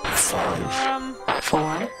 6, 5,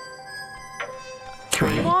 4, 3,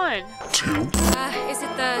 Come on. 2. Is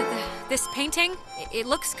it this painting? It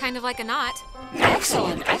looks kind of like a knot.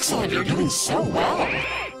 Excellent, excellent. You're doing so well.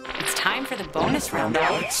 It's time for the bonus round,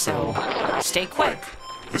 Alex, so stay quick.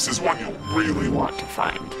 This is one you'll really want to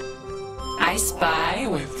find. I spy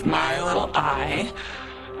with my little eye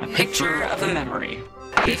a picture of a memory.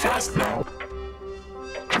 Be fast now.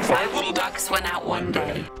 5 little ducks went out one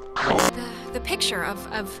day. The picture of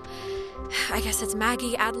I guess it's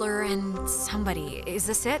Maggie, Adler, and somebody. Is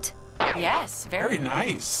this it? Yes, very. Very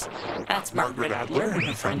nice. That's Margaret Adler and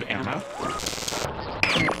her friend Anna.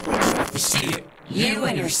 You see, you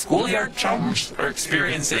and your schoolyard chums are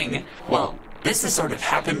experiencing, well, this has sort of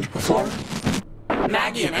happened before.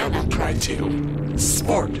 Maggie and Anna tried to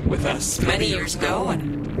sport with us many years ago,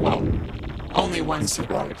 and, well, only one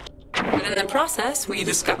survived. And in the process, we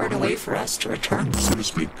discovered a way for us to return, So to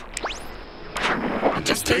speak. It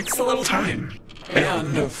just takes a little time.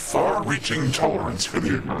 And a far-reaching tolerance for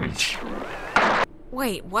the ignorant.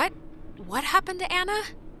 Wait, what? What happened to Anna?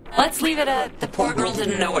 Let's leave it at the poor girl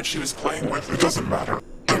didn't know what she was Playing with, it doesn't matter.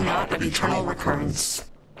 They're not an eternal recurrence.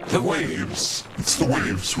 The waves. It's the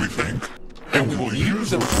waves, we think. And we will use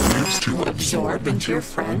those waves to absorb into your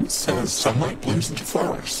friends as sunlight blooms into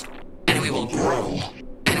flowers. And we will Grow.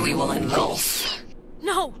 and we will engulf.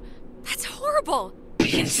 No, that's horrible. We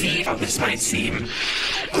can see how this might seem.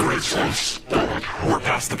 Great sense. We're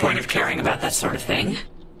past the point of caring about that sort of thing.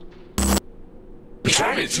 We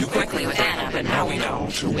tried it too quickly with Anna, but now we know.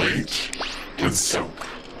 To wait and soak.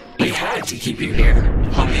 We had to keep you here,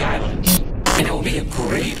 on the island. And it will be a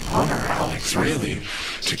great honor, Alex, really,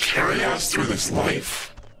 To carry us through this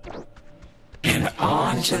life. and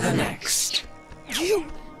on to the next.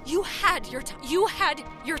 You had your time. You had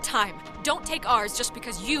your time. Don't take ours just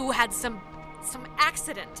because you had some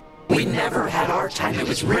accident. We never had our time. It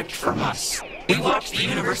was ripped from us. We watched the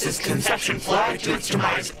universe's conception fly to its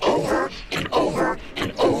demise over and over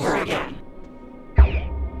and over again.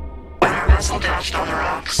 When our vessel dashed on the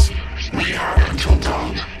rocks, we had until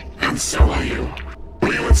dawn, and so will you.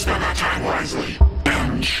 We would spend that time wisely,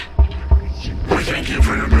 and we thank you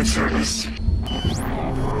for your good service.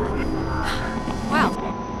 Well,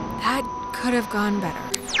 that could have gone better.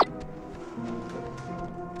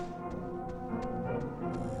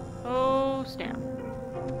 Oh, snap.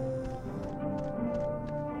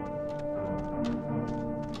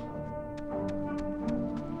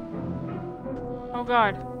 Oh,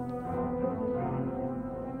 God.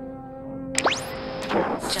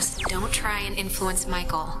 Just don't try and influence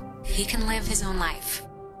Michael. He can live his own life.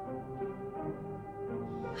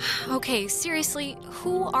 Okay, seriously,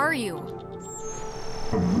 who are you?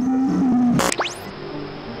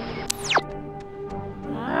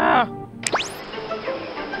 Ah.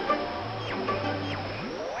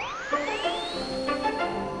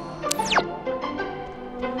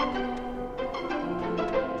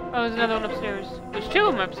 Oh, there's another one upstairs. There's two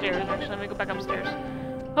of them upstairs, actually. Let me go back upstairs.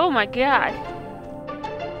 Oh my god.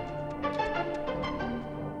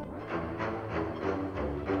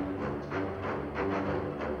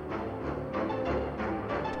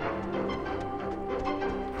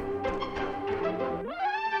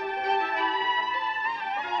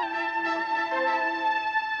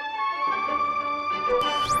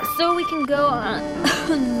 So we can go on.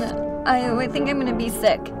 I think I'm gonna be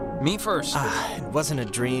sick. Me first. It wasn't a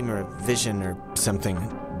dream or a vision or something.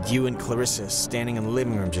 You and Clarissa standing in the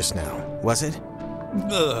living room just now, was it?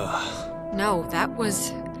 Ugh. No, that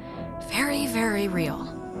was very, very real.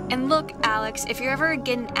 And look, Alex, if you're ever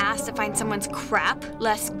getting asked to find someone's crap,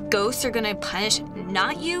 lest ghosts are gonna punish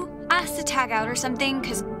not you, ask to tag out or something,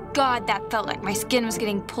 because God, that felt like my skin was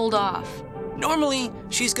getting pulled off. Normally,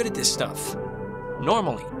 she's good at this stuff.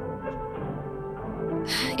 Normally.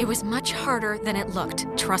 It was much harder than it looked,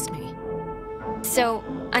 trust me. So,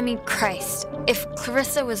 I mean, Christ, if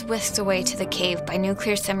Clarissa was whisked away to the cave by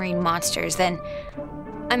nuclear submarine monsters, then,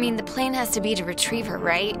 I mean, the plan has to be to retrieve her,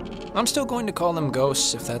 right? I'm still going to call them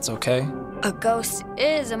ghosts, if that's okay. A ghost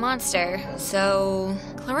is a monster, so...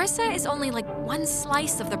 Clarissa is only like one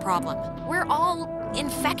slice of the problem. We're all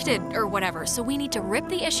infected or whatever, so we need to rip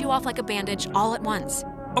the issue off like a bandage all at once.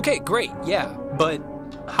 Okay, great, yeah, but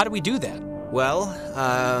how do we do that? Well,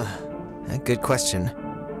 a good question.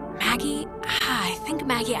 Maggie, I think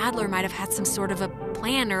Maggie Adler might have had some sort of a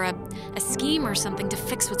plan or a scheme or something to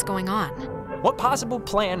fix what's going on. What possible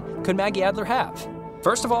plan could Maggie Adler have?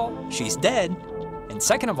 First of all, she's dead. And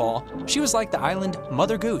second of all, she was like the island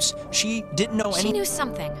Mother Goose. She didn't know any— She knew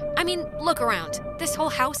something. I mean, look around. This whole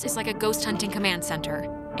house is like a ghost hunting command center.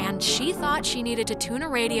 And she thought she needed to tune a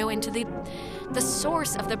radio into the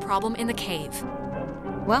source of the problem in the cave.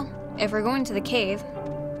 Well, if we're going to the cave...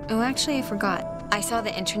 Oh, actually, I forgot. I saw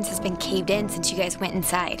the entrance has been caved in since you guys went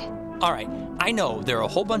inside. All right, I know there are a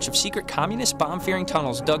whole bunch of secret communist bomb-fearing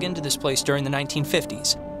tunnels dug into this place during the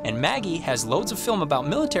 1950s. And Maggie has loads of film about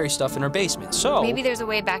military stuff in her basement, so... Maybe there's a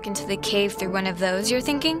way back into the cave through one of those, you're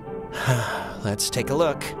thinking? Let's take a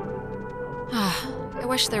look. I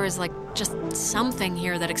wish there was, like, just something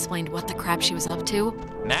here that explained what the crap she was up to.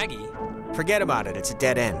 Maggie? Forget about it, it's a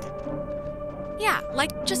dead end. Yeah,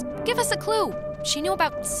 like, just give us a clue. She knew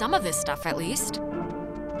about some of this stuff, at least.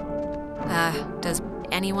 Does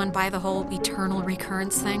anyone buy the whole eternal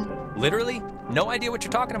recurrence thing? Literally? No idea what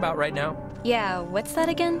you're talking about right now. Yeah, what's that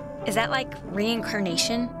again? Is that like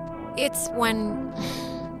reincarnation? It's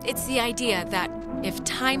the idea that if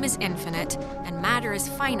time is infinite and matter is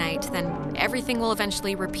finite, then everything will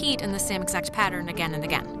eventually repeat in the same exact pattern again and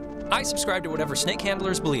again. I subscribe to whatever snake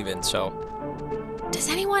handlers believe in, so... Does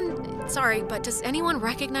anyone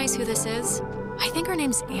recognize who this is? I think her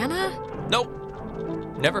name's Anna? Nope.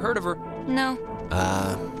 Never heard of her. No.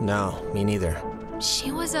 No, me neither.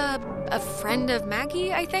 She was a friend of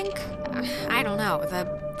Maggie, I think? I don't know.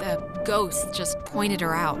 The ghost just pointed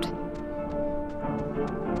her out.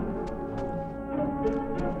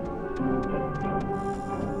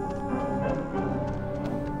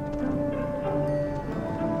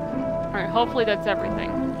 Alright, hopefully that's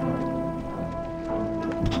everything.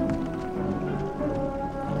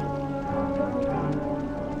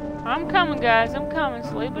 I'm coming, guys. I'm coming.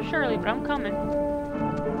 Slowly but surely, but I'm coming.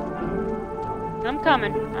 I'm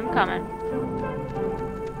coming. I'm coming.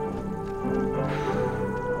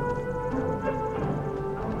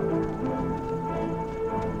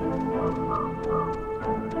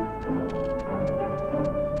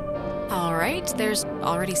 right, there's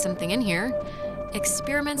already something in here.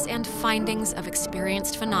 Experiments and Findings of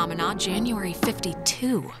Experienced Phenomena, January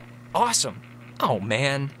 52. Awesome. Oh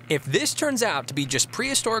man, if this turns out to be just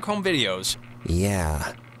prehistoric home videos...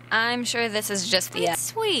 Yeah. I'm sure this is just the... It's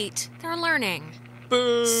sweet. They're learning.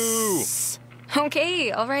 Boo!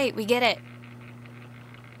 Okay, alright, we get it.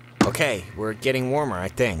 Okay, we're getting warmer, I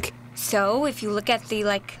think. So, if you look at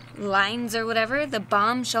the, lines or whatever, the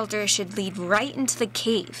bomb shelter should lead right into the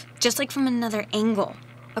cave, just like from another angle.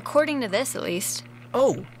 According to this, at least.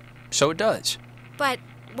 Oh, so it does. But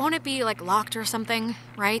won't it be, locked or something,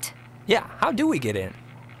 right? Yeah, how do we get in?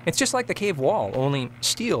 It's just like the cave wall, only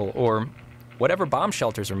steel or whatever bomb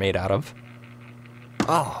shelters are made out of.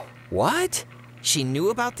 Oh, what? She knew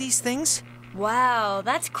about these things? Wow,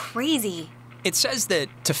 that's crazy. It says that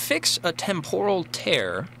to fix a temporal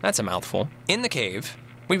tear, that's a mouthful, in the cave,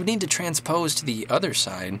 we would need to transpose to the other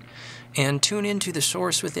side and tune into the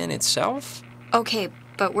source within itself? Okay,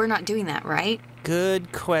 but we're not doing that, right?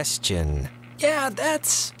 Good question. Yeah,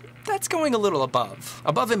 that's going a little above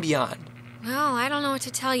and beyond. Well, I don't know what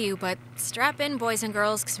to tell you, but strap in, boys and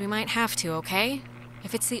girls, because we might have to, okay?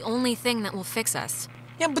 If it's the only thing that will fix us.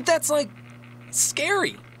 Yeah, but that's,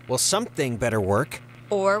 scary. Well, something better work.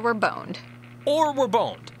 Or we're boned. Or we're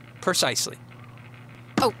boned. Precisely.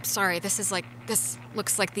 Oh, sorry, this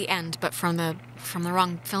looks like the end, but from the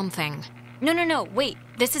wrong film thing. No, wait.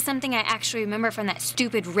 This is something I actually remember from that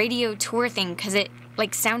stupid radio tour thing, because it,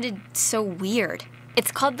 sounded so weird.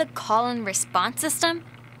 It's called the call and response system.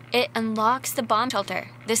 It unlocks the bomb shelter.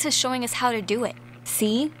 This is showing us how to do it.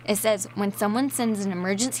 See? It says, when someone sends an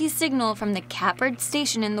emergency signal from the Catbird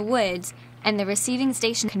station in the woods, and the receiving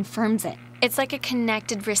station confirms it. It's like a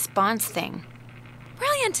connected response thing.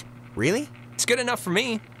 Brilliant! Really? It's good enough for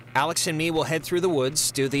me. Alex and me will head through the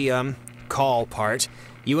woods, do the, call part.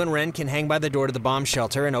 You and Ren can hang by the door to the bomb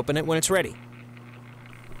shelter and open it when it's ready.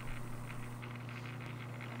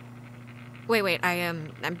 Wait,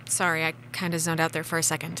 I'm sorry, I kind of zoned out there for a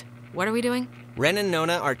second. What are we doing? Ren and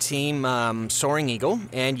Nona are team, Soaring Eagle,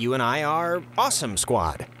 and you and I are Awesome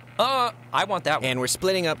Squad. I want that one. And we're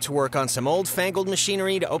splitting up to work on some old-fangled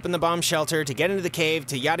machinery to open the bomb shelter, to get into the cave,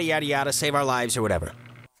 to yada yada yada, save our lives or whatever.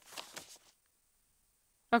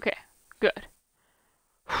 Okay, good.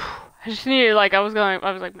 I just needed, I was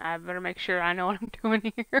like, I better make sure I know what I'm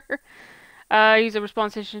doing here. Use a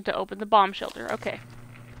response station to open the bomb shelter. Okay.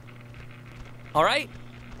 All right,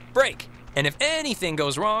 break. And if anything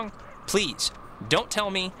goes wrong, please, don't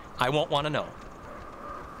tell me. I won't want to know.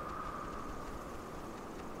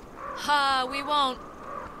 We won't.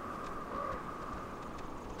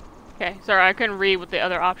 Okay, sorry, I couldn't read what the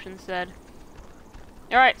other options said.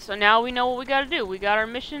 Alright, so now we know what we gotta do. We got our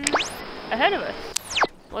mission ahead of us.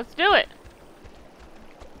 Let's do it.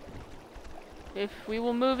 If we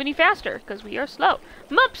will move any faster, because we are slow.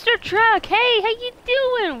 Mupster Truck! Hey, how you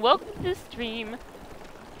doing? Welcome to the stream.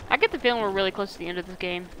 I get the feeling we're really close to the end of this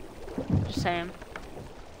game. Just saying.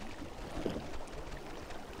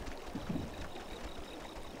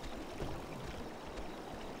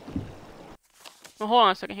 Well, hold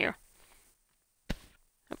on a second here.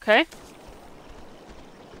 Okay.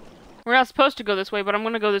 We're not supposed to go this way, but I'm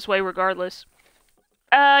gonna go this way regardless.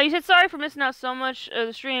 You said sorry for missing out so much of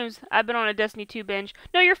the streams. I've been on a Destiny 2 binge.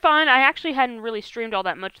 No, you're fine. I actually hadn't really streamed all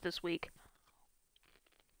that much this week.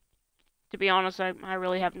 To be honest, I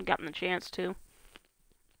really haven't gotten the chance to.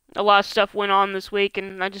 A lot of stuff went on this week,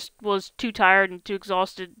 and I just was too tired and too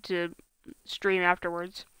exhausted to stream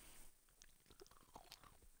afterwards.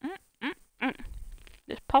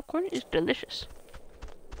 This popcorn is delicious.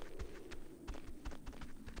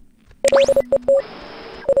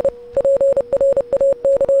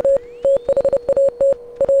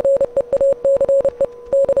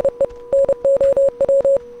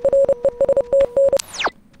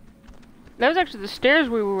 That was actually the stairs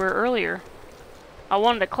we were earlier. I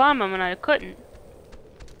wanted to climb them and I couldn't.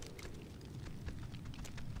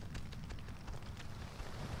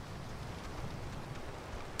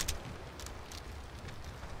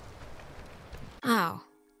 Oh,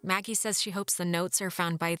 Maggie says she hopes the notes are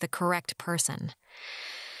found by the correct person.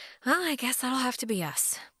 Well, I guess that'll have to be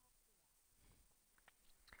us.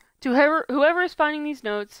 To whoever is finding these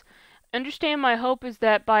notes, understand my hope is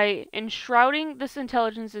that by enshrouding this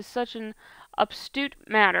intelligence in such an obtuse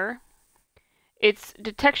matter, its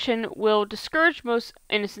detection will discourage most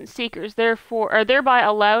innocent seekers, thereby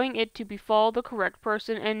allowing it to befall the correct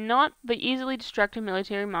person and not the easily distracted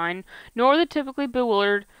military mind, nor the typically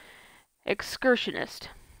bewildered excursionist.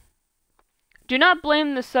 Do not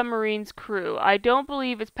blame the submarine's crew. I don't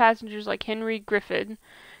believe its passengers like Henry Griffin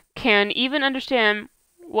can even understand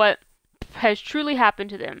what has truly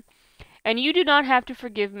happened to them. And you do not have to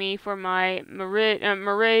forgive me for my Marid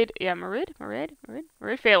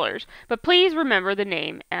failures. But please remember the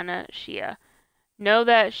name Anna Shia. Know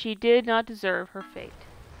that she did not deserve her fate.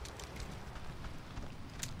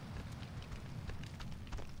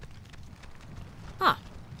 Huh.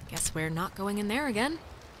 Guess we're not going in there again.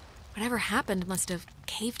 Whatever happened must have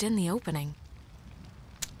caved in the opening.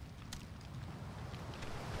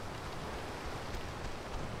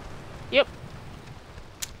 Yep.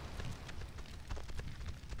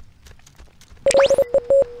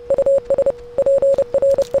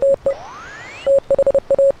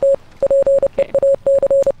 Okay.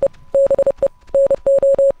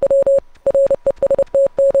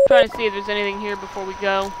 Trying to see if there's anything here before we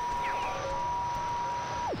go.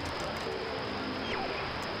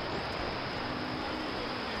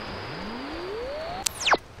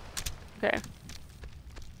 Okay.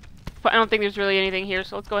 But I don't think there's really anything here,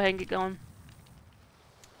 so let's go ahead and get going.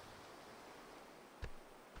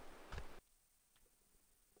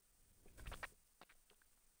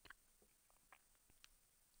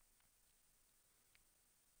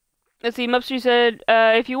 Let's see, Mupstream said,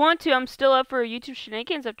 if you want to, I'm still up for YouTube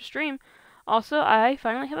shenanigans after stream. Also, I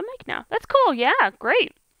finally have a mic now. That's cool, yeah,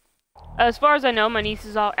 great. As far as I know, my niece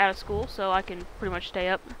is all out of school, so I can pretty much stay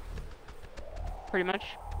up. Pretty much.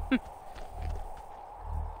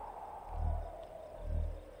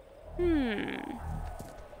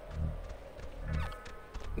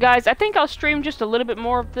 Guys, I think I'll stream just a little bit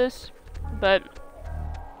more of this, but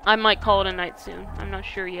I might call it a night soon. I'm not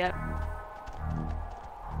sure yet.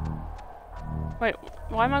 Wait,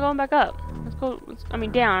 why am I going back up? Let's go, I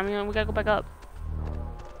mean down, we gotta go back up.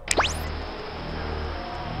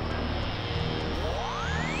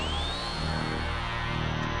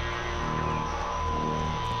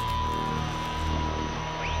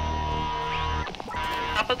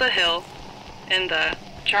 Top of the hill in the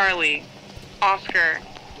Charlie, Oscar,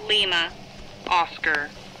 Lima, Oscar,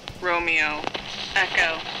 Romeo,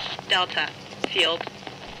 Echo, Delta, field.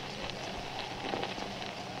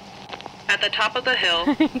 At the top of the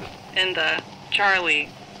hill in the Charlie,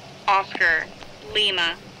 Oscar,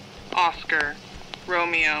 Lima, Oscar,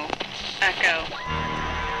 Romeo, Echo.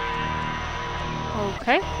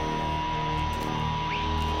 Okay.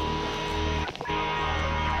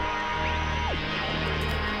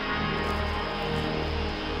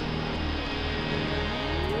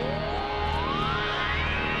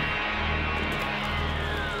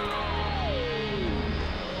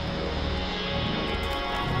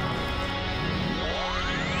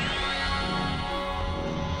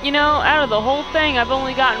 You know, out of the whole thing, I've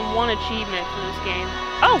only gotten one achievement for this game.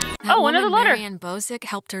 Oh! Oh, another letter! Marianne Bozic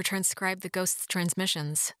helped her transcribe the ghost's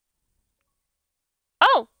transmissions.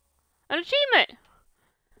 Oh! An achievement!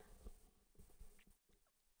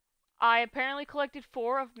 I apparently collected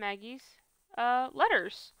 4 of Maggie's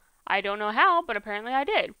letters. I don't know how, but apparently I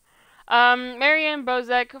did. Marianne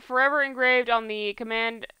Bozek, forever engraved on the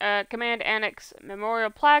Command Annex memorial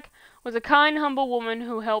plaque, was a kind, humble woman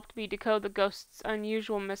who helped me decode the ghost's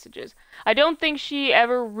unusual messages. I don't think she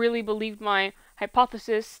ever really believed my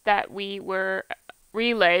hypothesis that we were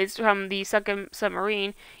relays from the sunken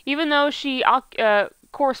submarine, even though she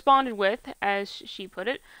corresponded with, as she put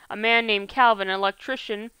it, a man named Calvin, an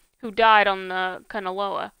electrician who died on the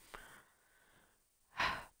Kanaloa.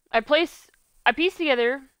 I pieced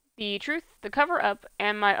together the truth, the cover-up,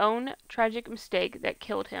 and my own tragic mistake that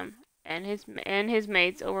killed him and his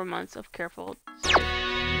mates over months of careful search.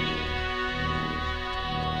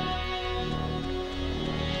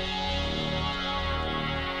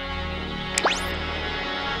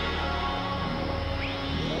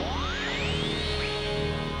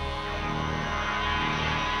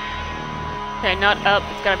 Okay, not up.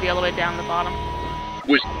 It's gotta be all the way down the bottom.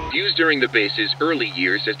 Was used during the base's early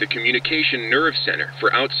years as the communication nerve center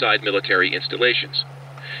for outside military installations.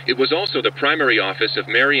 It was also the primary office of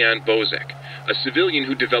Marianne Bozek, a civilian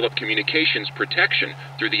who developed communications protection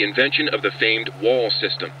through the invention of the famed WAL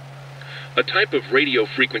system. A type of radio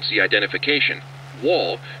frequency identification,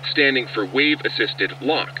 WAL, standing for Wave-Assisted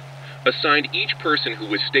Lock, assigned each person who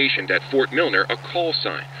was stationed at Fort Milner a call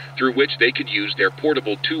sign through which they could use their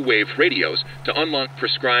portable two-wave radios to unlock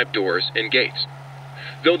prescribed doors and gates.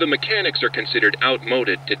 Though the mechanics are considered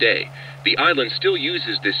outmoded today, the island still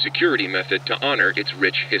uses this security method to honor its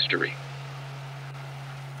rich history.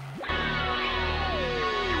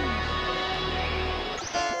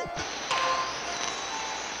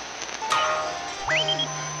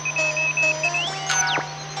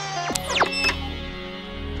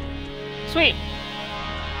 Sweet.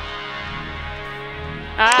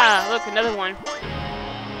 Ah, look, another one.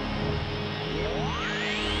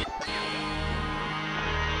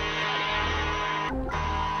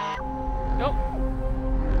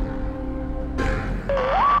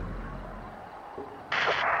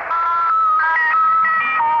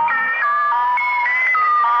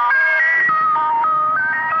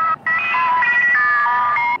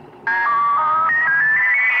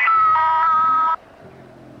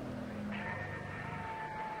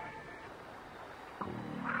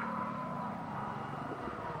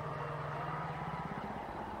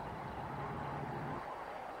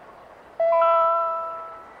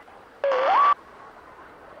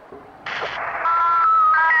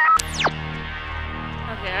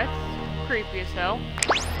 as hell.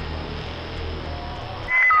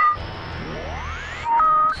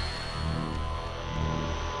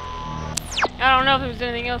 I don't know if there was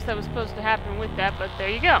anything else that was supposed to happen with that, but there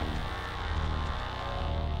you go.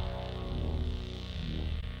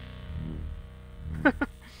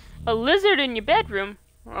 A lizard in your bedroom?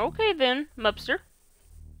 Okay then, Mupster.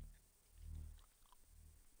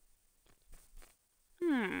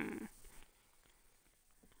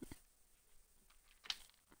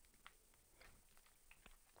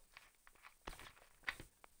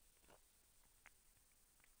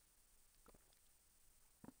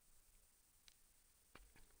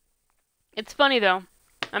 It's funny though.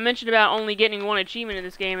 I mentioned about only getting one achievement in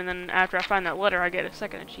this game, and then after I find that letter, I get a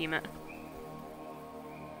second achievement.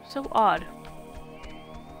 So odd.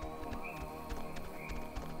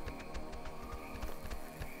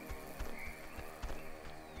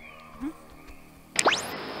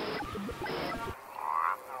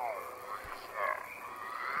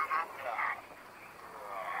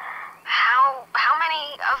 How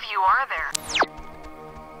many of you are there?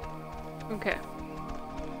 Okay.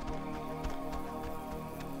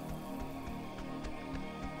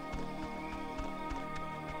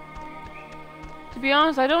 To be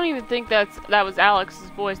honest, I don't even think that was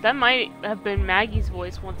Alex's voice. That might have been Maggie's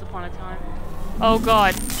voice once upon a time. Oh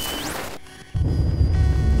god.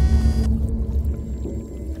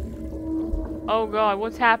 Oh god,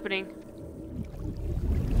 what's happening?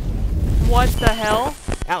 What the hell?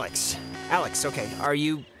 Alex, okay, are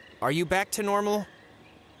you back to normal?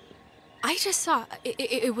 I just saw,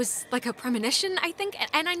 it was like a premonition, I think,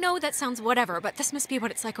 and I know that sounds whatever, but this must be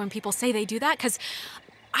what it's like when people say they do that, because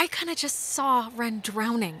I kind of just saw Ren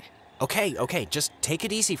drowning. Okay, just take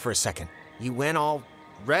it easy for a second. You went all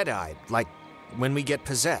red-eyed, like when we get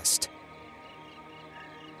possessed.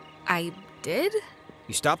 I did?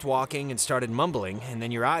 You stopped walking and started mumbling, and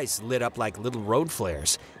then your eyes lit up like little road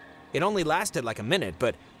flares. It only lasted like a minute,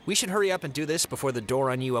 but we should hurry up and do this before the door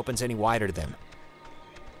on you opens any wider to them.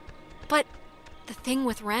 But the thing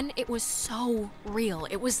with Ren, it was so real.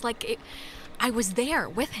 It was like I was there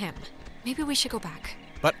with him. Maybe we should go back.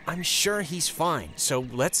 But I'm sure he's fine, so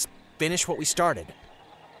let's finish what we started.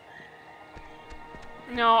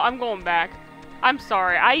 No, I'm going back. I'm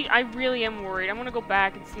sorry. I really am worried. I'm gonna go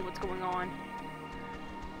back and see what's going on.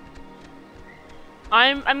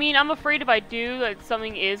 I'm afraid if I do, that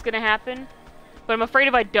something is gonna happen. But I'm afraid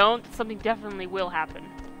if I don't, that something definitely will happen.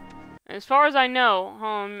 As far as I know,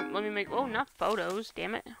 let me make, oh, not photos,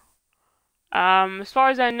 damn it. As far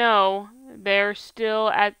as I know, they're still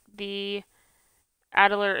at the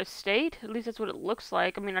Adler Estate. At least that's what it looks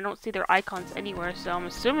like. I mean, I don't see their icons anywhere, so I'm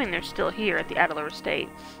assuming they're still here at the Adler Estate.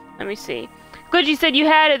 Let me see. Glitchy said you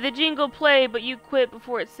had it, the jingle played, but you quit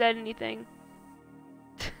before it said anything.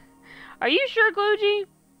 Are you sure, Gloogie?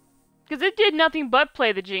 Because it did nothing but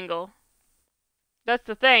play the jingle. That's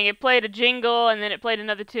the thing. It played a jingle, and then it played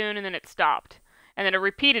another tune, and then it stopped. And then it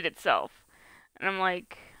repeated itself. And I'm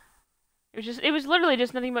like... It was literally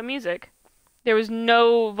just nothing but music. There was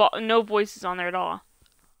no voices on there at all.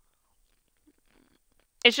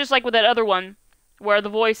 It's just like with that other one, where the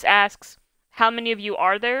voice asks, how many of you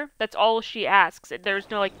are there? That's all she asks.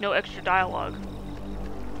 There's no extra dialogue.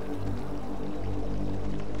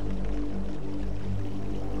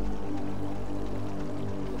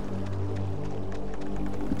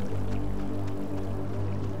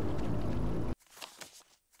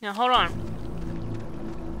 Now, hold on.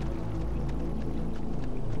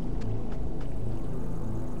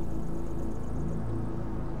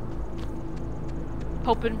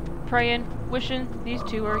 Hoping, praying, wishing these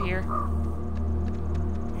two are here.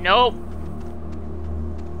 Nope.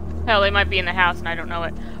 Hell, they might be in the house and I don't know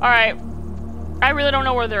it. Alright. I really don't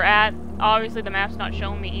know where they're at. Obviously, the map's not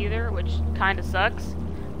showing me either, which kind of sucks.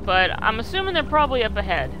 But I'm assuming they're probably up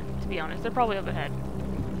ahead, to be honest. They're probably up ahead.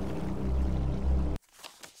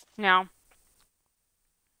 Now.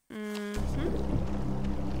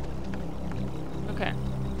 Okay.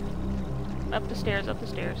 Up the stairs, up the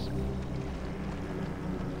stairs.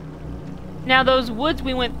 Now, those woods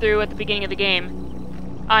we went through at the beginning of the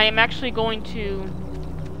game, I am actually going to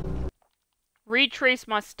retrace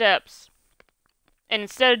my steps. And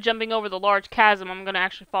instead of jumping over the large chasm, I'm going to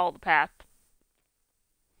actually follow the path.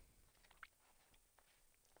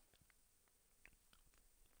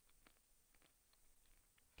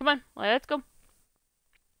 Come on, let's go.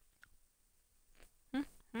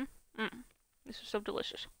 This is so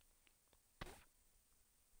delicious.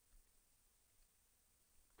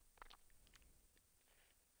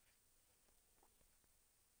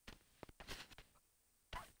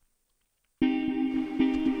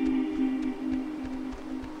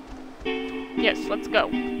 Yes, let's go.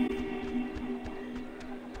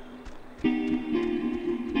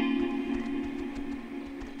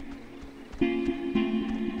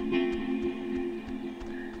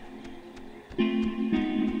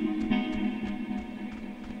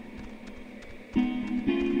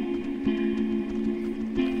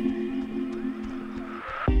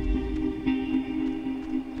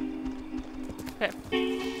 Okay.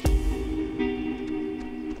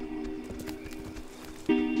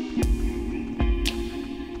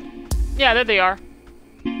 Yeah, there they are.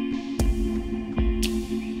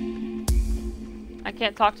 I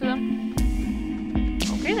can't talk to them?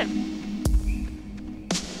 Okay then.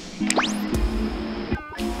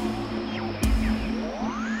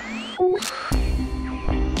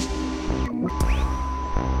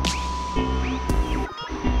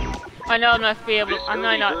 I know I'm not able. I'm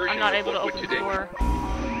not able to open the door,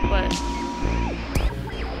 but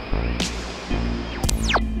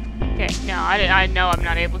okay. No, I know I'm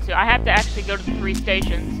not able to. I have to actually go to the 3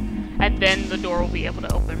 stations, and then the door will be able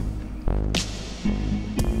to open.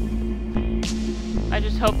 I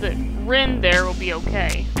just hope that Rin there will be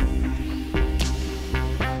okay.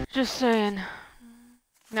 Just saying.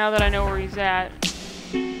 Now that I know where he's at.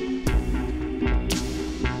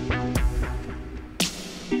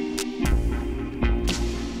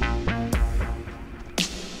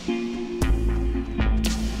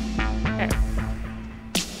 Okay.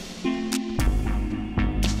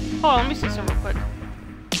 Hold on, let me see some real quick.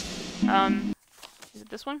 Is it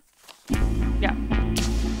this one? Yeah.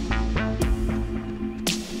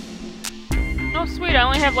 Oh, sweet, I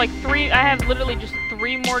only have like 3, I have literally just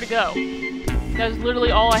 3 more to go. That's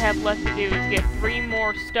literally all I have left to do is get 3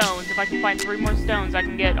 more stones. If I can find 3 more stones, I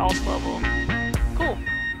can get all 12 of them. Cool.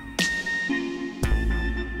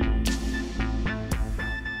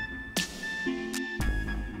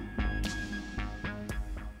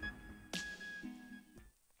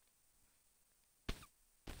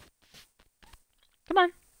 Come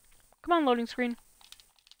on. Come on, loading screen.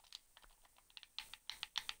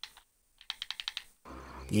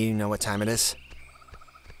 You know what time it is?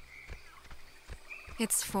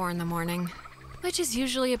 It's 4 in the morning, which is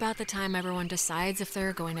usually about the time everyone decides if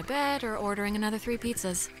they're going to bed or ordering another 3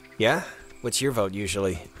 pizzas. Yeah? What's your vote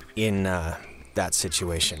usually in, that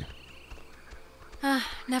situation?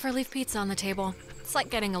 Never leave pizza on the table. It's like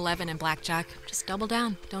getting 11 in blackjack. Just double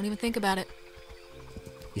down. Don't even think about it.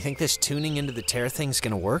 You think this tuning into the tear thing's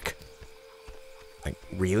gonna work? Like,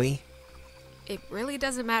 really? It really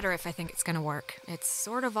doesn't matter if I think it's gonna work. It's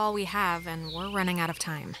sort of all we have, and we're running out of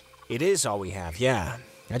time. It is all we have, yeah.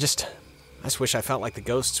 I just wish I felt like the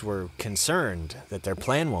ghosts were concerned that their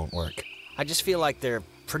plan won't work. I just feel like they're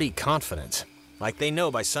pretty confident. Like they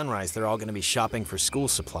know by sunrise they're all gonna be shopping for school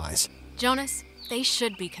supplies. Jonas, they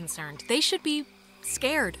should be concerned. They should be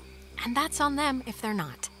scared. And that's on them if they're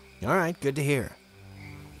not. Alright, good to hear.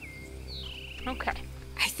 Okay.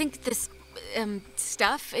 I think this,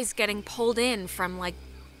 stuff is getting pulled in from, like,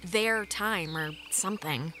 their time or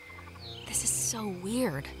something. This is so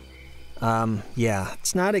weird. Yeah,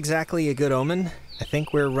 it's not exactly a good omen. I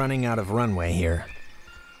think we're running out of runway here.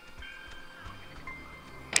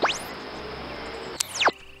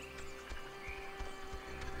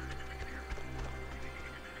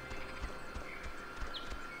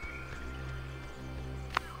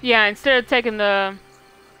 Yeah, instead of taking the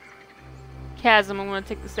chasm, I'm gonna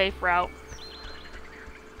take the safe route.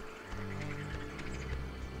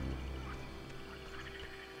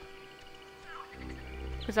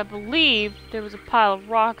 Because I believe there was a pile of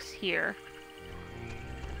rocks here.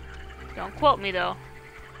 Don't quote me though.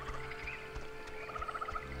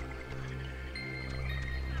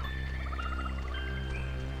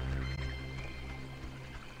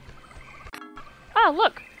 Oh,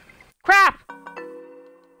 look! Crap!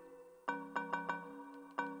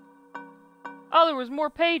 Oh, there was more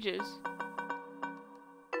pages.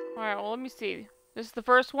 Alright, well, let me see. This is the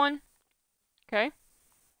first one? Okay.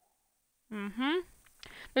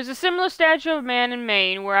 There's a similar statue of a man in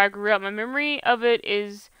Maine where I grew up. My memory of it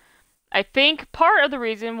is, I think, part of the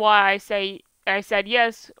reason why I said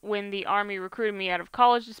yes when the Army recruited me out of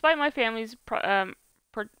college, despite my family's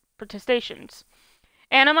protestations.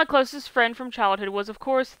 Anna, my closest friend from childhood, was of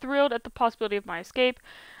course thrilled at the possibility of my escape.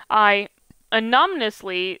 I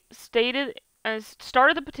anonymously started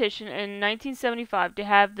the petition in 1975 to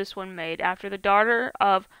have this one made after the daughter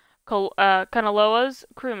of Kanaloa's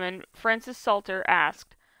crewman, Francis Salter,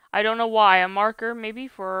 asked. I don't know why. A marker, maybe,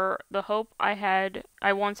 for the hope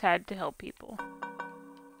I once had to help people.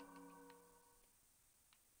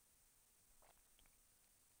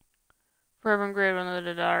 Forever engraved on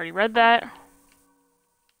the... I already read that.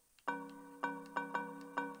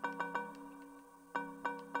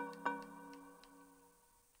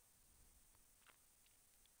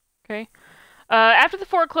 Okay. After the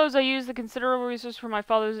fort closed, I used the considerable resources from my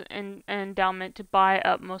father's endowment to buy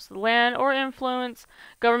up most of the land or influence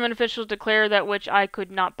government officials declare that which I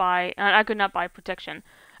could not buy. I could not buy protection.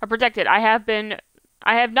 Protected. I have been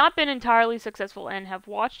I have not been entirely successful and have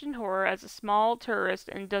watched in horror as a small tourist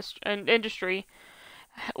industry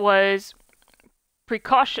was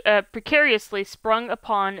precariously sprung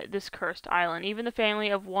upon this cursed island. Even the family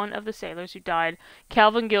of one of the sailors who died,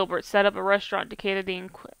 Calvin Gilbert, set up a restaurant to cater the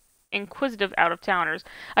inquisitive out-of-towners.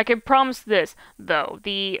 I can promise this, though.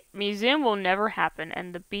 The museum will never happen,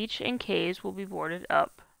 and the beach and caves will be boarded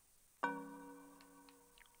up.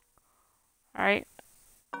 Alright.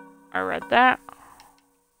 I read that.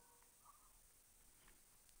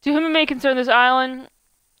 To whom it may concern this island,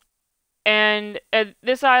 and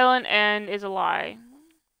is a lie.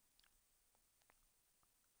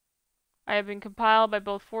 I have been compiled by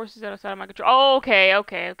both forces outside of my control. Oh,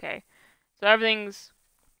 okay. So everything's...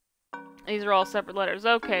 These are all separate letters.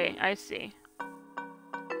 Okay, I see.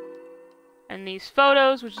 And these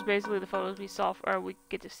photos, which is basically the photos we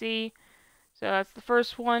get to see. So that's the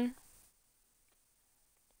first one.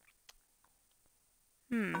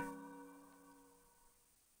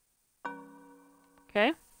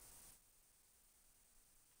 Okay.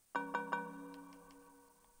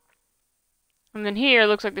 And then here, it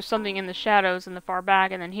looks like there's something in the shadows in the far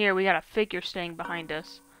back. And then here, we got a figure staying behind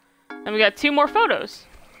us. And we got 2 more photos.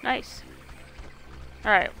 Nice.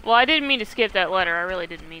 Alright, well, I didn't mean to skip that letter. I really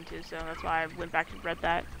didn't mean to, so that's why I went back and read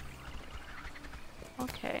that.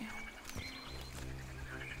 Okay.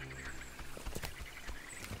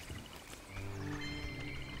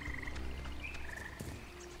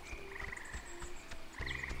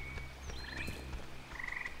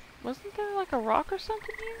 Wasn't there like a rock or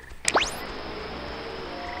something here?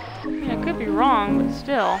 I mean, I could be wrong, but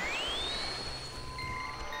still.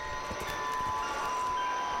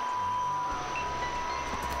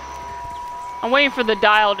 I'm waiting for the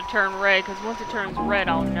dial to turn red, because once it turns red,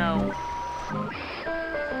 I'll know.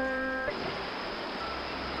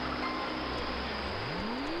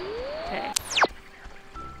 Okay.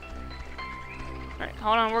 Alright,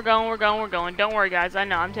 hold on, we're going. Don't worry, guys, I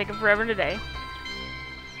know, I'm taking forever today.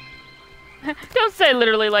 Don't say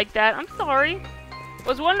literally like that, I'm sorry.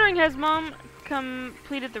 Was wondering, has Mom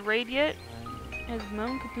completed the raid yet? Has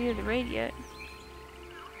Mom completed the raid yet?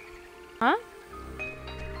 Huh?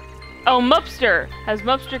 Oh, Mupster! Has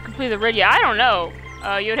Mupster completed the raid yet? I don't know.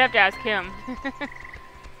 You would have to ask him.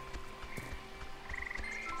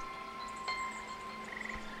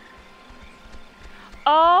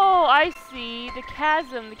 Oh, I see. The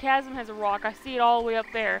chasm. The chasm has a rock. I see it all the way up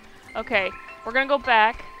there. Okay, we're gonna go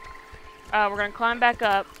back. We're gonna climb back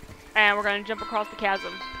up. And we're gonna jump across the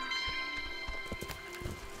chasm.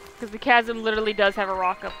 Because the chasm literally does have a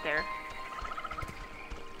rock up there.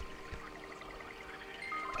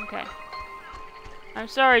 Okay. I'm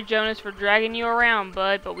sorry, Jonas, for dragging you around,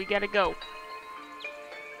 bud, but we gotta go.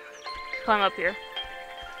 Let's climb up here.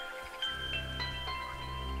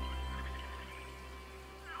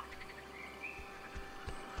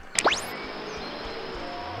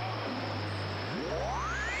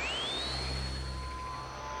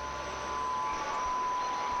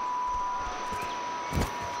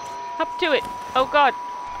 Up to it. Oh god.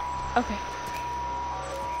 Okay.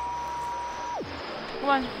 Come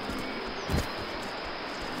on.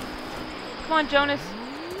 Come on, Jonas.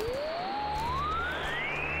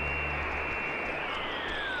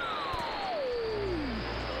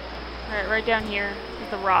 Alright, right down here is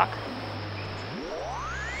the rock.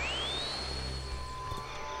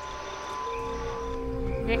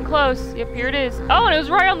 Getting close. Yep, here it is. Oh, and it was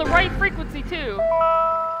right on the right frequency, too.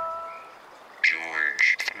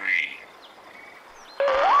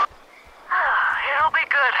 It'll be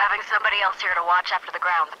good having somebody else here to watch after the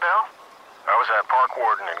grounds, Bill. I was at Park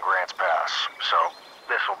Warden in Grants Pass, so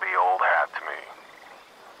this'll be old hat to me.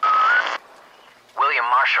 William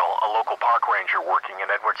Marshall, a local park ranger working in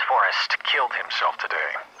Edwards Forest, killed himself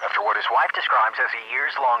today after what his wife describes as a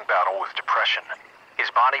years-long battle with depression. His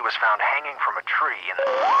body was found hanging from a tree in the...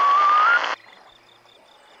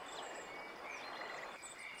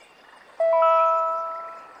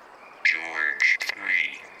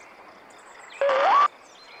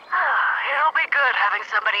 It'll be good having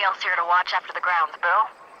somebody else here to watch after the grounds, Bill.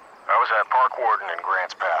 I was at Park Warden in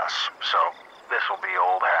Grants Pass, so this'll be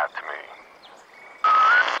old hat to me.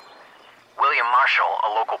 William Marshall, a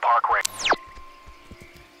local park ranger.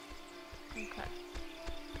 Okay.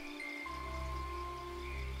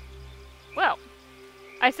 Well,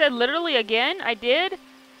 I said literally again. I did.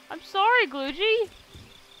 I'm sorry, Glugy.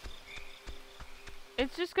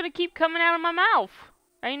 It's just gonna keep coming out of my mouth.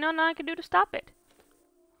 Ain't nothing I can do to stop it.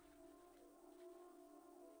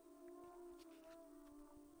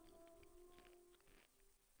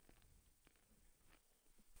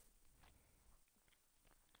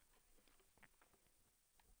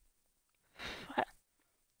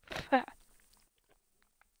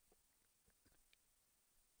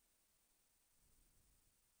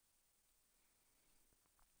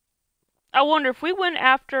 I wonder if we went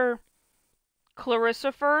after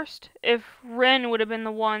Clarissa first, if Ren would have been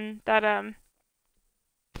the one that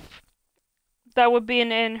that would be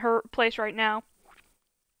in her place right now.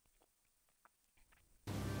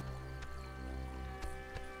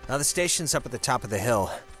 Now the station's up at the top of the hill.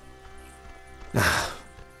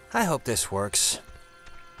 I hope this works.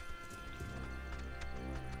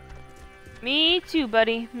 Me too,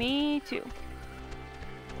 buddy. Me too.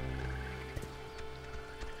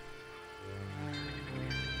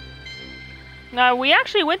 Now, we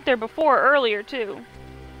actually went there before, earlier, too.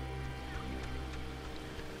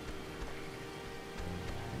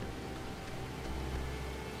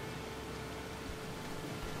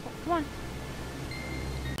 Come on.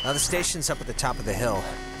 Now the station's up at the top of the hill.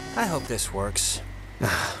 I hope this works.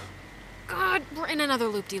 God, we're in another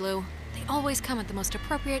loop-de-loo. They always come at the most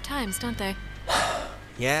appropriate times, don't they?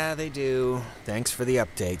 Yeah, they do. Thanks for the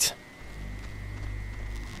update.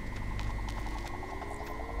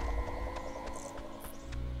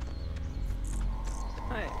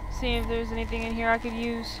 Alright, see if there's anything in here I could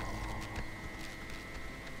use.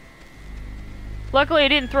 Luckily, it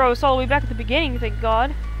didn't throw us all the way back at the beginning, thank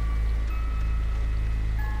God.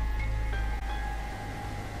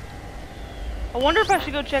 I wonder if I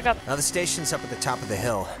should go check out. Now the station's up at the top of the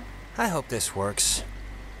hill. I hope this works.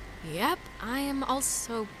 Yep, I am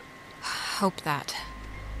also... hope that.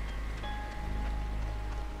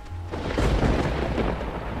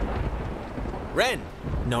 Ren!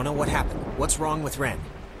 Nona, what happened? What's wrong with Ren?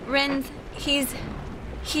 Ren, he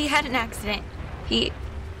had an accident. He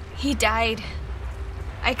died.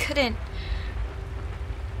 I couldn't.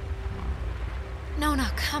 No,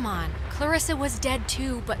 come on. Clarissa was dead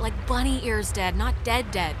too, but like bunny ears dead, not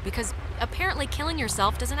dead, because apparently killing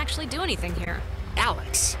yourself doesn't actually do anything here.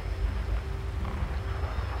 Alex!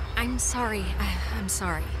 I'm sorry. I'm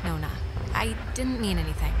sorry, Nona. I didn't mean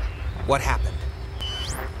anything. What happened?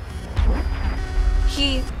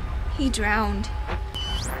 He drowned.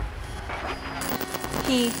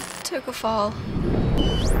 He took a fall.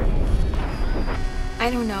 I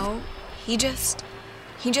don't know. He just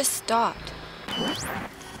stopped.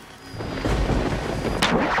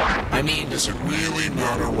 I mean, does it really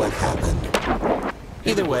matter what happened?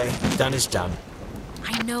 Either way, done is done.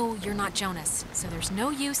 I know you're not Jonas, so there's no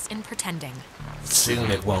use in pretending. Soon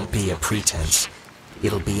it won't be a pretense.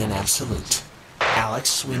 It'll be an absolute.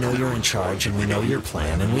 Alex, we know you're in charge and we know your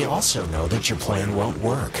plan, and we also know that your plan won't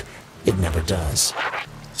work. It never does.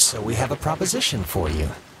 So we have a proposition for you.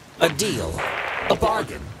 A deal. A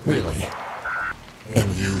bargain, really.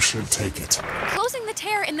 And you should take it. Closing the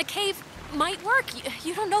tear in the cave might work.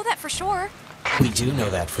 You don't know that for sure. We do know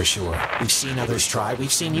that for sure. We've seen others try,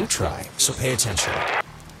 we've seen you try, so pay attention.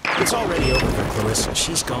 It's already over for Clarissa.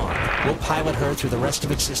 She's gone. We'll pilot her through the rest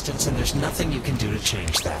of existence, and there's nothing you can do to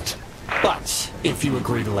change that. But if you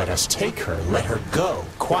agree to let us take her, let her go,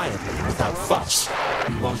 quietly, without fuss.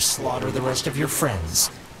 We won't slaughter the rest of your friends,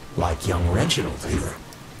 like young Reginald here.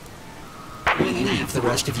 We leave the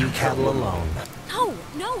rest of you cattle alone.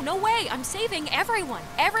 No way. I'm saving everyone.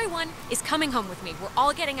 Everyone is coming home with me. We're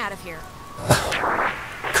all getting out of here.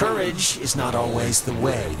 Courage is not always the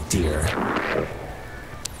way, dear.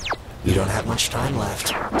 You don't have much time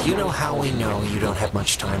left. Do you know how we know you don't have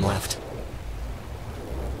much time left?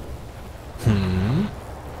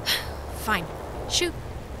 Fine. Shoot.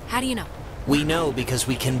 How do you know? We know because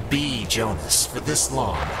we can be Jonas for this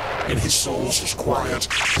long, and his soul's as quiet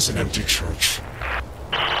as an empty church.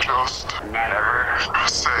 Just never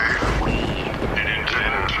say we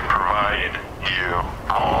didn't provide you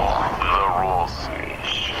all the rules.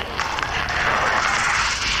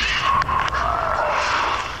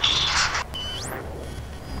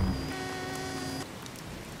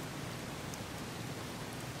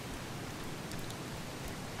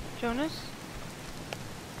 Jonas?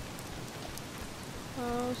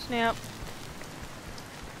 Oh, snap.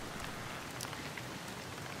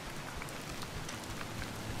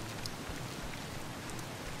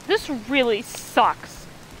 This really sucks.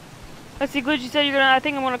 Let's see, Glitch, you said I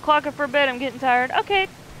think I'm gonna clock it for a bit. I'm getting tired. Okay.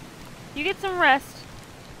 You get some rest.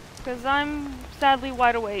 Because I'm sadly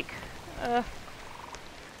wide awake.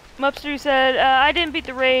 Mupster said, I didn't beat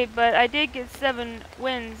the raid, but I did get 7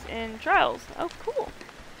 wins in trials. Oh, cool.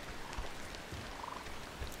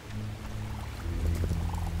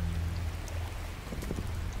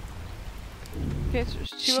 Okay, so there's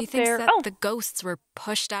 2 She up thinks there. that Oh! the ghosts were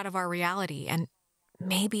pushed out of our reality and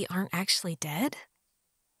maybe aren't actually dead?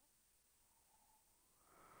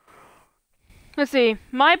 Let's see.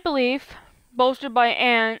 My belief, bolstered by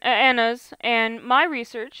Anna's, and my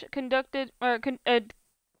research conducted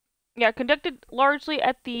largely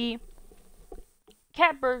at the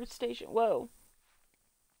Catbird Station. Whoa.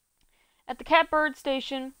 At the Catbird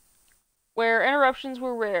Station, where interruptions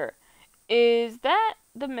were rare. Is that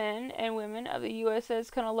the men and women of the USS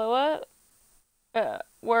Kanaloa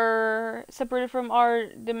were separated from our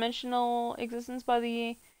dimensional existence by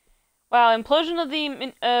the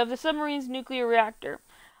implosion of the submarine's nuclear reactor?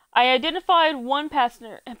 I identified one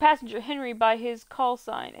passenger, Henry, by his call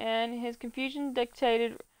sign, and his confusion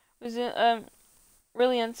dictated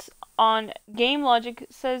reliance on game logic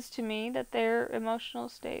says to me that their emotional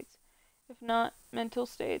states, if not mental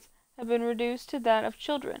states, have been reduced to that of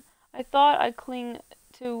children. I thought I'd cling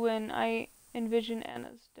to when I envisioned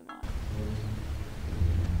Anna's demise.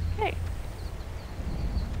 Okay.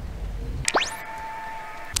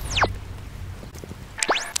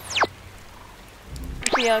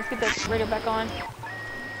 Actually, yeah, let's get that radio back on. It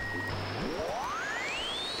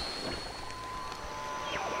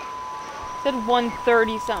said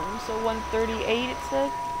 130 something, so 138 it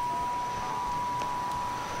said.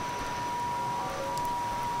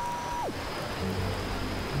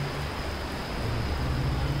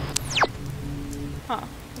 Huh.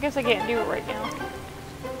 I guess I can't do it right now.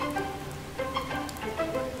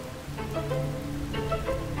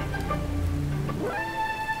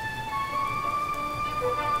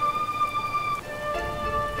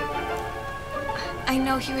 I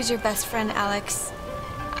know he was your best friend, Alex.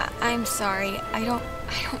 I'm sorry. I don't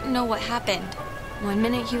know what happened. One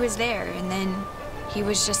minute he was there, and then he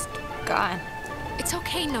was just gone. It's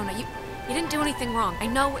okay, Nona. You didn't do anything wrong. I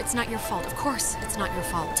know it's not your fault. Of course, it's not your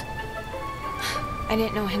fault. I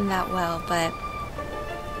didn't know him that well, but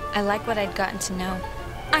I like what I'd gotten to know.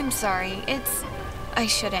 I'm sorry. I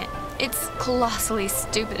shouldn't. It's colossally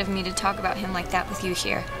stupid of me to talk about him like that with you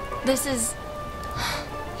here.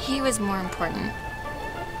 He was more important.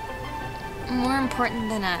 More important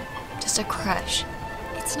than just a crush.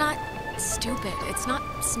 It's not stupid. It's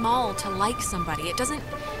not small to like somebody. It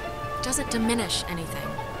doesn't diminish anything.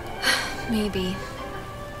 Maybe.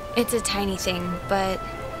 It's a tiny thing, but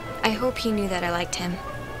I hope he knew that I liked him.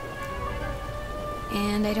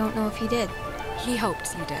 And I don't know if he did. He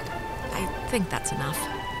hoped you did. I think that's enough.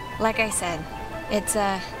 Like I said, it's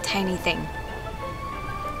a tiny thing.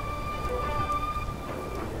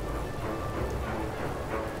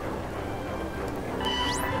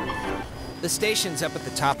 The station's up at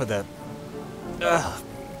the top of the... Ugh.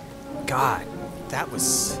 God, that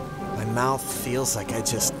was... My mouth feels like I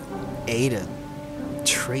just ate a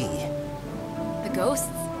tree. The ghosts,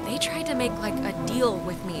 they tried to make like a deal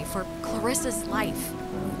with me for Clarissa's life.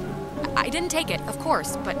 I didn't take it, of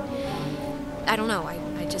course, but I don't know.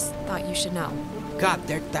 I just thought you should know. God,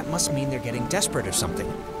 that must mean they're getting desperate or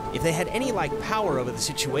something. If they had any, like, power over the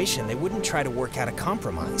situation, they wouldn't try to work out a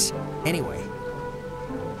compromise. Anyway.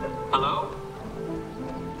 Hello?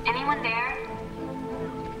 Anyone there?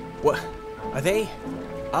 What? Are they?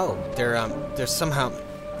 Oh, they're somehow...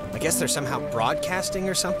 I guess they're somehow broadcasting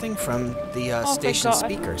or something from the station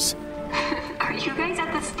speakers. Are you guys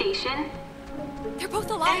at the station? They're both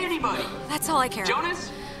alive. Anybody? That's all I care about.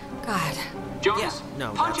 Jonas? God. Jonas? Yeah,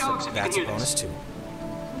 no, Punch Alex if that's you a can hear bonus this. too.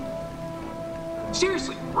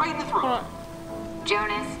 Seriously, right in the throat.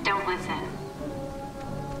 Jonas, don't listen.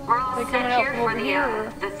 We're all They set coming out here from for over the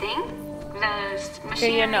here, the thing? The machinery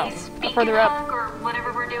Okay, yeah, no. speak Further and up. hug or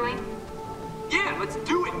whatever we're doing? Yeah, let's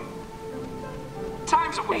do it.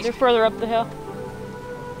 Time's a Yeah, waste. they're further up the hill.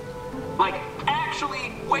 Like,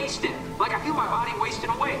 actually wasted. Like, I feel my body wasting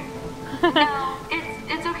away. No,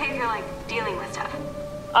 it's okay if you're like dealing with stuff.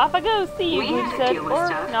 Off I go, see you, We Blue had to said, deal with or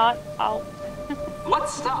stuff. not, I'll... What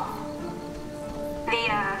stuff?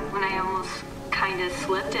 When I almost kinda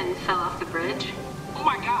slipped and fell off the bridge. Oh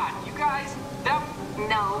my god, you guys, that...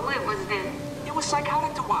 No, It was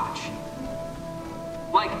psychotic to watch.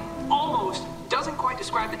 Like, almost doesn't quite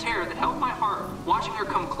describe the terror that held my heart watching her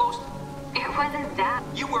come close. It wasn't that.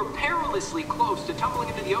 You were perilously close to tumbling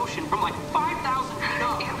into the ocean from like 5,000 feet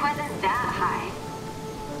up. It wasn't that high.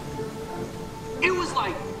 It was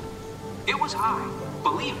like... It was high.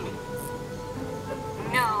 Believe me.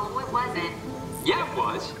 No, it wasn't. Yeah, it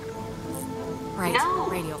was. Right, No,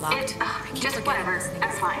 radio locked. Just whatever.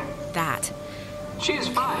 I'm fine. That. She is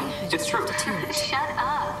fine. It's true. Shut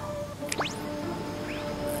up.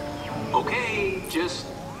 Okay, just...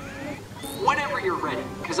 Whenever you're ready,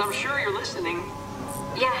 because I'm sure you're listening.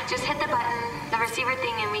 Yeah, just hit the button, the receiver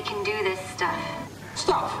thing, and we can do this stuff.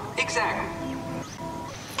 Stuff, exactly.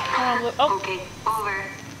 Okay, over.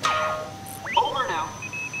 Over now.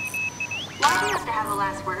 Why do you have to have the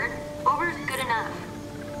last word? Over's good enough.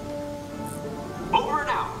 Over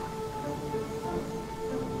now.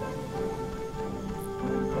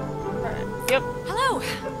 Yep. Hello.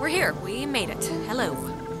 We're here. We made it. Hello.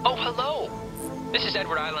 Oh, hello. This is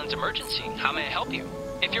Edward Island's emergency. How may I help you?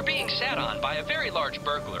 If you're being sat on by a very large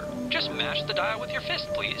burglar, just mash the dial with your fist,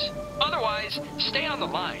 please. Otherwise, stay on the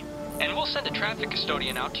line, and we'll send a traffic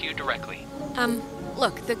custodian out to you directly.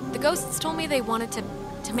 Look, the ghosts told me they wanted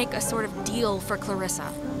to make a sort of deal for Clarissa.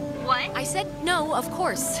 What? I said no, of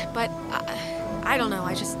course, but I don't know.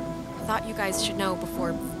 I just thought you guys should know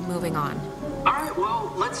before moving on. All right,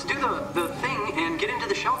 well, let's do the thing and get into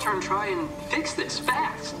the shelter and try and fix this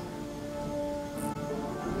fast.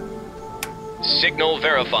 Signal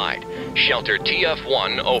verified. Shelter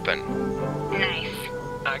TF1 open. Nice.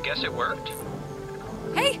 I guess it worked.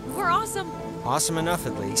 Hey, we're awesome. Awesome enough,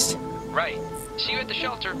 at least. Right. See you at the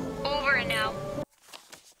shelter. Over and out.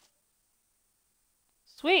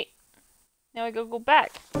 Sweet. Now I go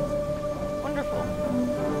back. Wonderful.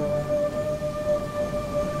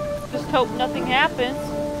 Just hope nothing happens,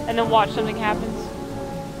 and then watch something happens.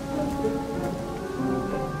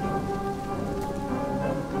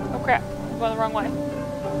 Oh crap, I'm going the wrong way.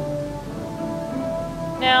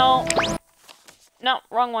 Now, no,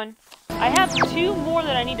 wrong one. I have 2 more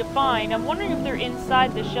that I need to find. I'm wondering if they're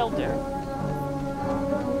inside the shelter.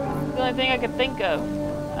 The only thing I could think of.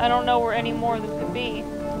 I don't know where any more of them could be.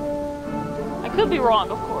 I could be wrong,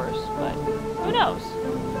 of course, but who knows?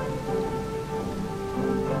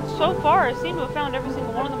 So far, I seem to have found every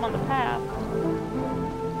single one of them on the path.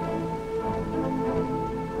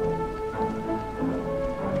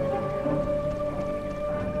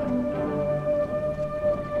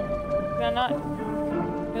 Did I not?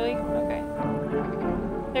 Really? Okay.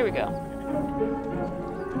 There we go.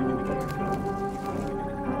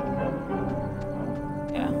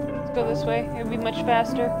 Yeah, let's go this way. It would be much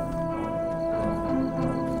faster.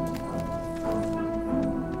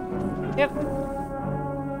 Yep.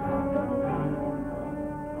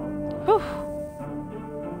 Whew.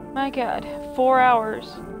 My god. 4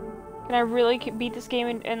 hours. Can I really beat this game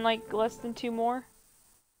in like less than 2 more?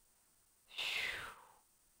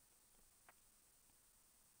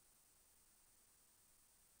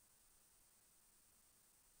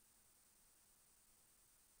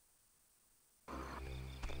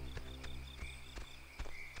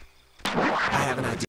 I have an idea.